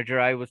the manager.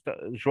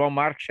 João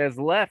Marques has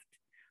left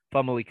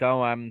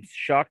Famalicão. I'm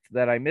shocked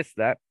that I missed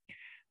that,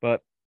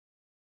 but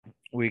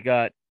we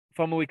got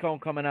Famalicão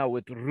coming out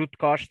with Ruth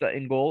Costa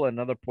in goal,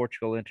 another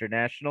Portugal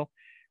international,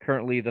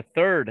 currently the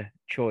third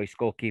choice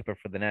goalkeeper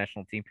for the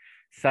national team.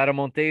 Sara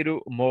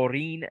Monteiro,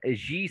 Maureen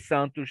G.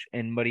 Santos,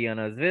 and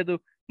Mariana Azevedo,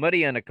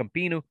 Mariana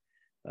Campino,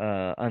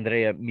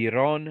 Andrea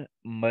Miron,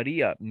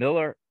 Maria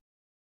Miller,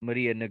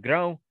 Maria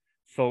Negrão,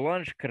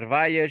 Solange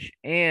Carvalhas,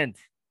 and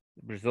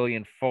the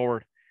Brazilian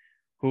forward,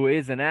 who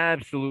is an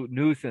absolute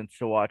nuisance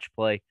to watch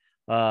play.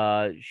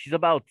 She's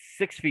about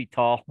 6 feet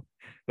tall,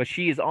 but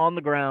she is on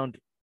the ground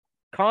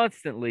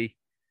constantly,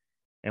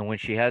 and when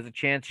she has a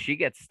chance, she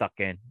gets stuck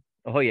in.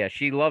 Oh yeah,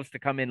 she loves to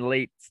come in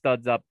late,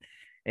 studs up,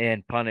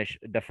 and punish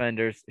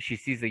defenders. She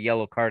sees a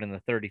yellow card in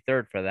the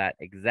 33rd for that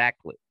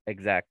exact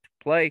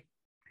play.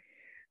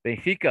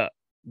 Benfica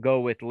go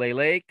with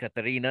Lele,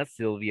 Catarina,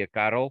 Silvia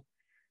Carol,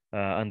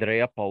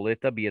 Andrea,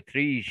 Pauleta,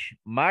 Beatriz,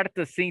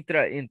 Marta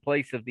Sintra in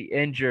place of the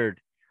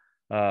injured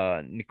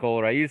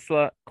Nicole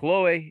Raisla,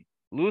 Chloe,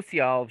 Lucy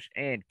Alves,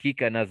 and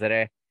Kika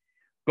Nazaré.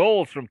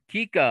 Goals from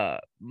Kika,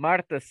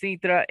 Marta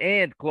Sintra,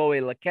 and Chloe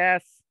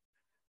Lacasse.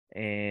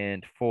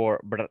 And for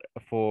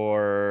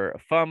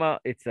Fama,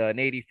 it's an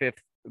 85th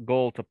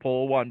goal to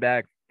pull one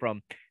back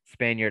from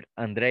Spaniard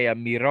Andrea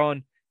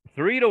Miron.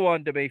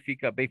 3-1 to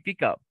Benfica.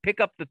 Benfica pick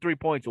up the 3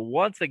 points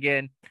once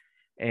again.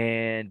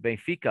 And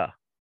Benfica,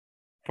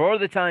 for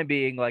the time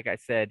being, like I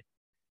said,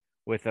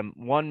 with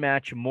one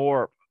match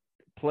more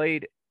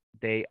played,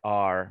 they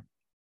are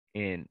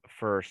in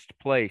first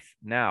place.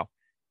 Now,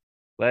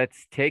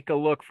 let's take a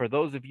look. For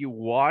those of you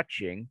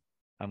watching,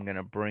 I'm going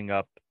to bring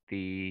up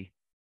the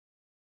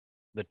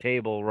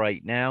table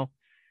right now,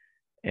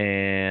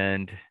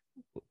 and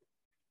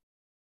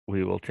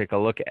we will take a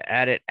look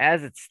at it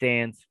as it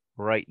stands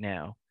right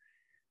now.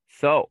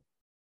 So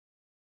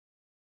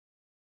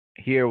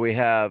here we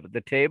have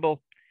the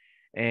table,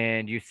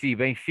 and you see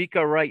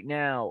Benfica right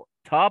now,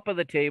 top of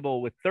the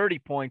table with 30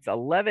 points,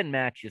 11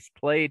 matches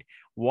played,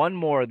 one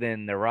more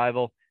than their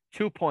rival,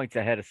 2 points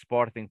ahead of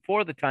Sporting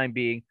for the time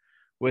being,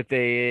 with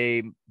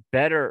a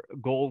better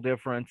goal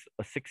difference,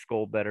 a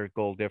 6-goal better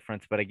goal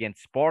difference. But again,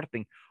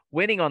 Sporting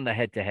winning on the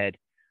head-to-head.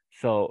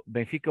 So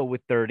Benfica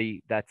with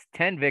 30, that's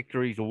 10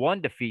 victories,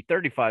 1 defeat,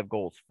 35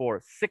 goals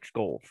for 6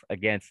 goals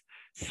against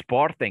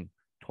Sporting.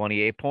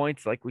 28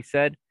 points, like we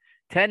said,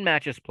 10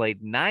 matches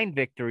played, 9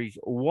 victories,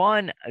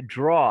 1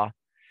 draw,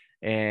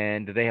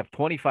 and they have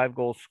 25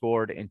 goals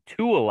scored and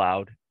 2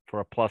 allowed for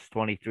a plus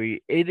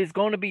 23. It is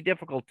going to be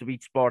difficult to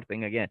beat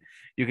Sporting again.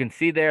 You can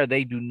see there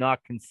they do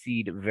not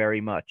concede very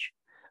much.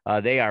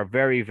 They are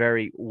very,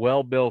 very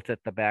well built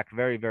at the back,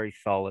 very, very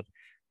solid.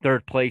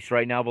 Third place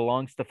right now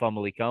belongs to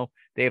Famalicão.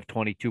 They have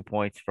 22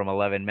 points from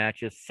 11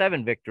 matches,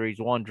 7 victories,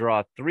 1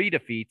 draw, 3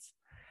 defeats,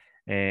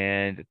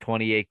 and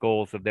 28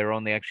 goals of their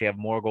own. They actually have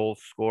more goals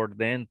scored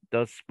than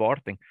does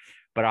Sporting.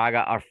 Braga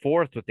are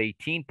fourth with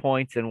 18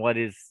 points in what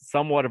is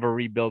somewhat of a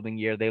rebuilding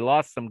year. They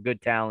lost some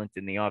good talent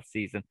in the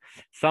offseason,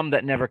 some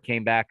that never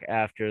came back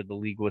after the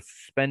league was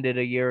suspended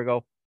a year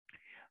ago.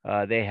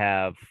 They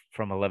have,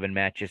 from 11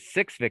 matches,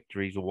 6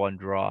 victories, 1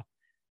 draw,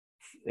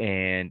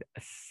 and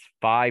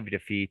 5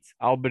 defeats.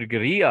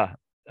 Albergaria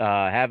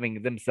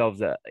having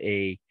themselves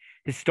a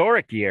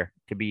historic year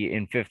to be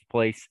in 5th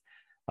place.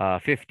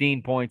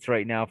 15 points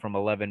right now from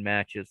 11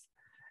 matches.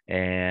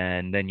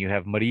 And then you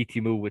have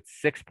Marítimo with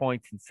 6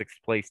 points in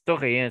 6th place.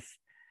 Torreense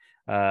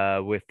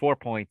with 4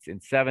 points in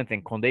 7th.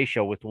 And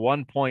Condeixa with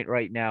 1 point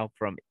right now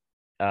from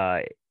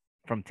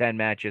 10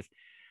 matches.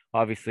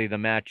 Obviously, the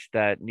match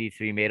that needs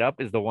to be made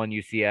up is the one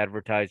you see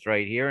advertised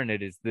right here. And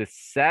it is this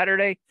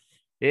Saturday.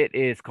 It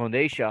is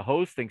Condeixa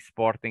hosting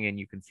Sporting. And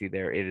you can see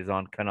there it is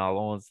on Canal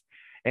 11.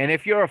 And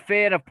if you're a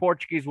fan of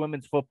Portuguese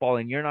women's football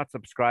and you're not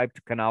subscribed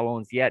to Canal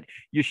 11 yet,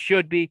 you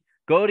should be.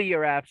 Go to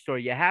your app store.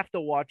 You have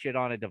to watch it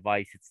on a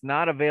device. It's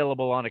not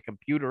available on a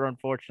computer,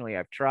 unfortunately.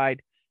 I've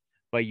tried,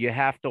 but you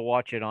have to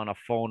watch it on a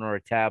phone or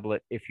a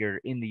tablet if you're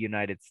in the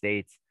United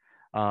States.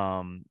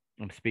 I'm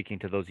speaking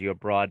to those of you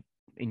abroad.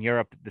 In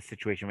Europe, the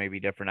situation may be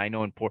different. I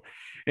know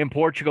in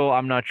Portugal,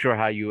 I'm not sure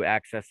how you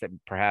access it.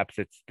 Perhaps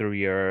it's through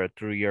your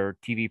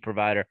TV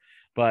provider.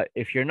 But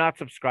if you're not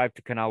subscribed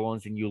to Canal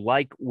 11 and you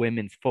like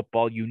women's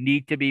football, you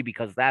need to be,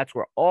 because that's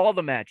where all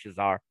the matches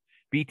are.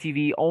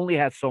 BTV only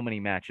has so many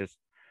matches.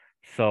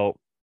 So,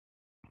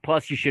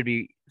 plus you should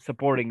be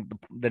supporting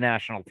the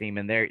national team,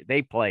 and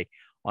they play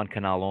on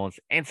Canal 11.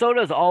 And so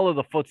does all of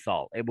the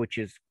futsal, which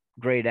is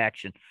great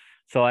action.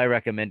 So I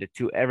recommend it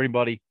to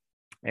everybody.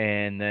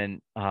 And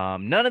then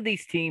none of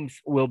these teams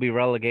will be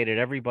relegated.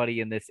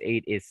 Everybody in this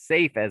 8 is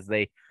safe, as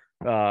they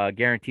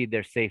guaranteed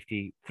their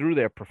safety through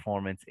their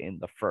performance in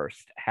the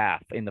first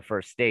half, in the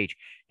first stage.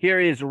 Here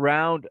is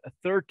round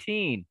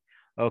 13,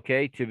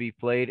 okay, to be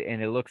played.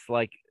 And it looks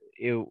like,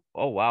 oh,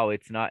 wow,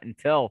 it's not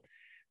until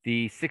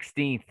the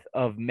 16th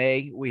of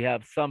May. We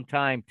have some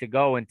time to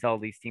go until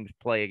these teams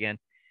play again.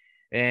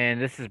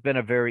 And this has been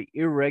a very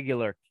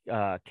irregular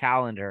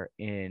calendar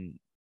in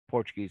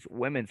Portuguese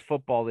women's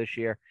football this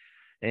year.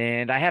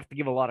 And I have to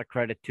give a lot of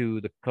credit to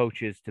the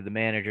coaches, to the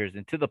managers,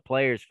 and to the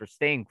players for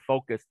staying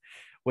focused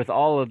with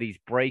all of these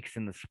breaks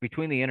and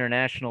between the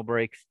international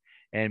breaks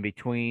and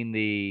between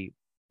the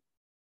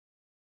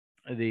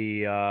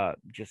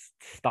just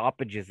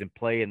stoppages in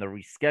play and the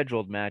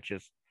rescheduled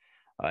matches.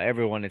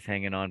 Everyone is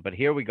hanging on. But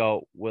here we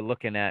go. We're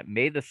looking at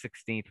May the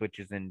 16th, which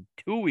is in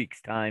 2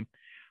 weeks' time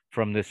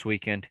from this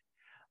weekend.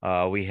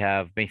 We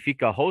have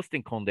Benfica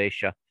hosting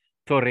Condeixa,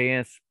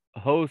 Torreense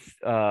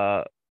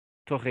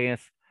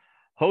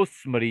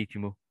hosts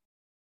Marítimo,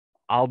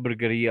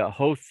 Albergaria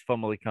hosts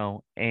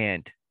Famalicão,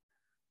 and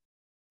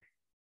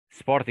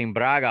Sporting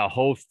Braga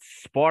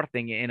hosts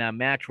Sporting in a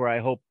match where I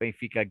hope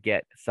Benfica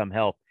get some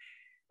help.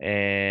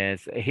 And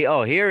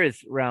here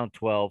is round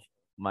 12.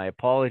 My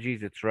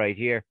apologies, it's right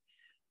here.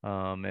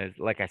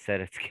 Like I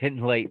said, it's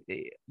getting late.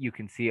 You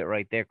can see it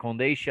right there.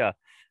 Condeixa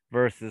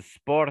versus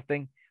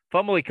Sporting.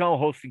 Famalicão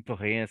hosting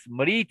Torreense.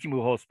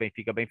 Marítimo hosts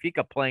Benfica.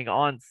 Benfica playing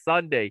on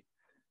Sunday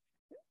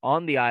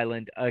on the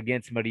island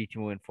against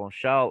Marítimo in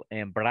Funchal,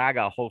 and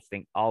Braga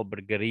hosting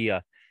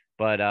Albergaria.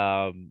 But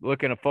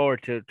looking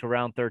forward to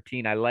round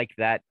 13. I like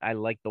that. I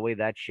like the way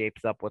that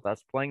shapes up with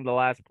us playing the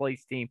last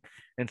place team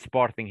and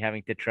Sporting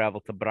having to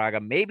travel to Braga.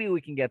 Maybe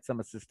we can get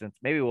some assistance.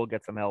 Maybe we'll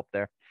get some help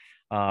there.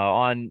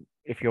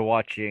 If you're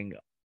watching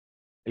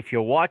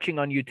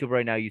on YouTube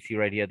right now, you see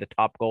right here the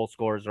top goal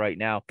scorers right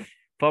now.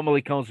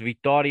 Famalicão's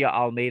Vitória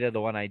Almeida,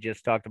 the one I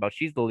just talked about.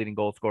 She's the leading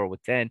goal scorer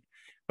with 10.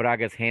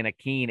 Braga's Hannah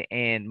Keane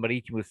and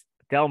Marítimo's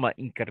Thelma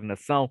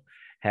Encarnação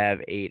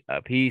have 8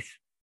 apiece.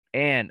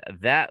 And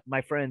that,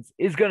 my friends,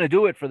 is going to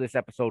do it for this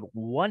episode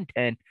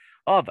 110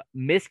 of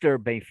Mr.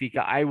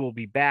 Benfica. I will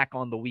be back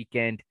on the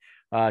weekend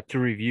to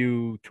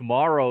review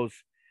tomorrow's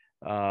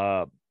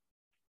Tondela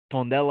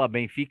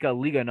Benfica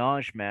Liga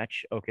NOS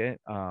match. Okay.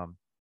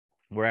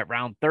 We're at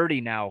round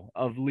 30 now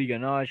of Liga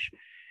NOS,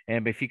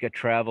 and Benfica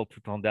travel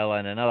to Tondela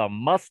in another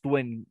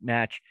must-win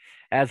match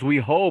as we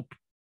hope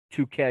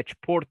to catch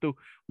Porto.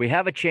 We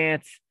have a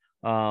chance.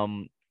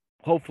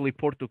 Hopefully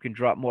Porto can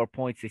drop more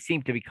points. They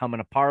seem to be coming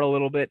apart a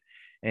little bit.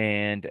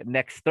 And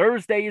next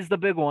Thursday is the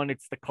big one.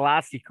 It's the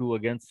Clásico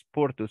against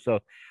Porto. So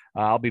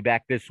I'll be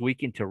back this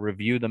weekend to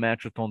review the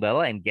match with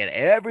Tondela and get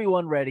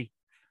everyone ready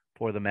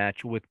for the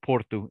match with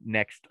Porto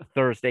next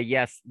Thursday.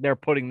 Yes, they're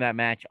putting that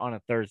match on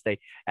a Thursday.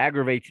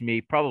 Aggravates me,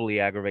 probably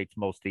aggravates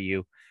most of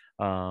you.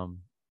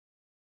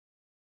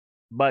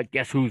 But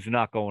guess who's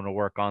not going to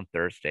work on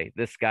Thursday?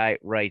 This guy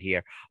right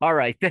here. All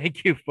right.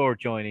 Thank you for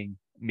joining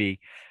me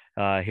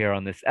here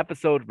on this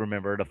episode.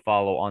 Remember to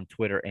follow on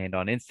Twitter and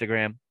on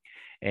Instagram.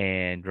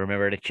 And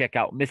remember to check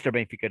out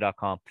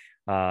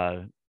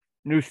MrBenfica.com.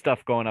 New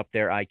stuff going up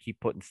there. I keep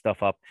putting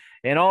stuff up.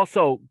 And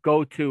also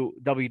go to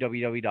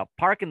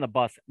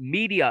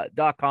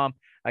www.parkingthebusmedia.com.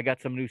 I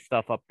got some new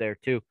stuff up there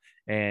too.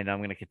 And I'm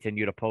going to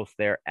continue to post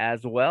there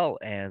as well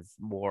as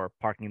more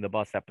Parking the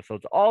Bus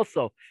episodes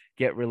also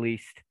get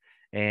released.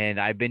 And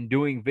I've been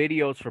doing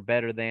videos for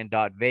Better Than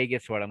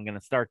Vegas. What I'm going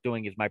to start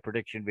doing is my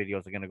prediction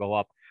videos are going to go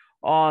up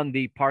on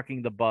the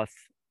Parking the Bus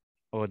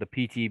or the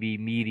PTB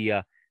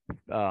Media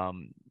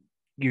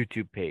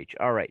YouTube page.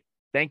 All right.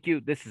 Thank you.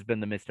 This has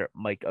been the Mr.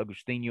 Mike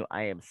Agostinho.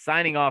 I am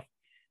signing off,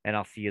 and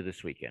I'll see you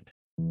this weekend.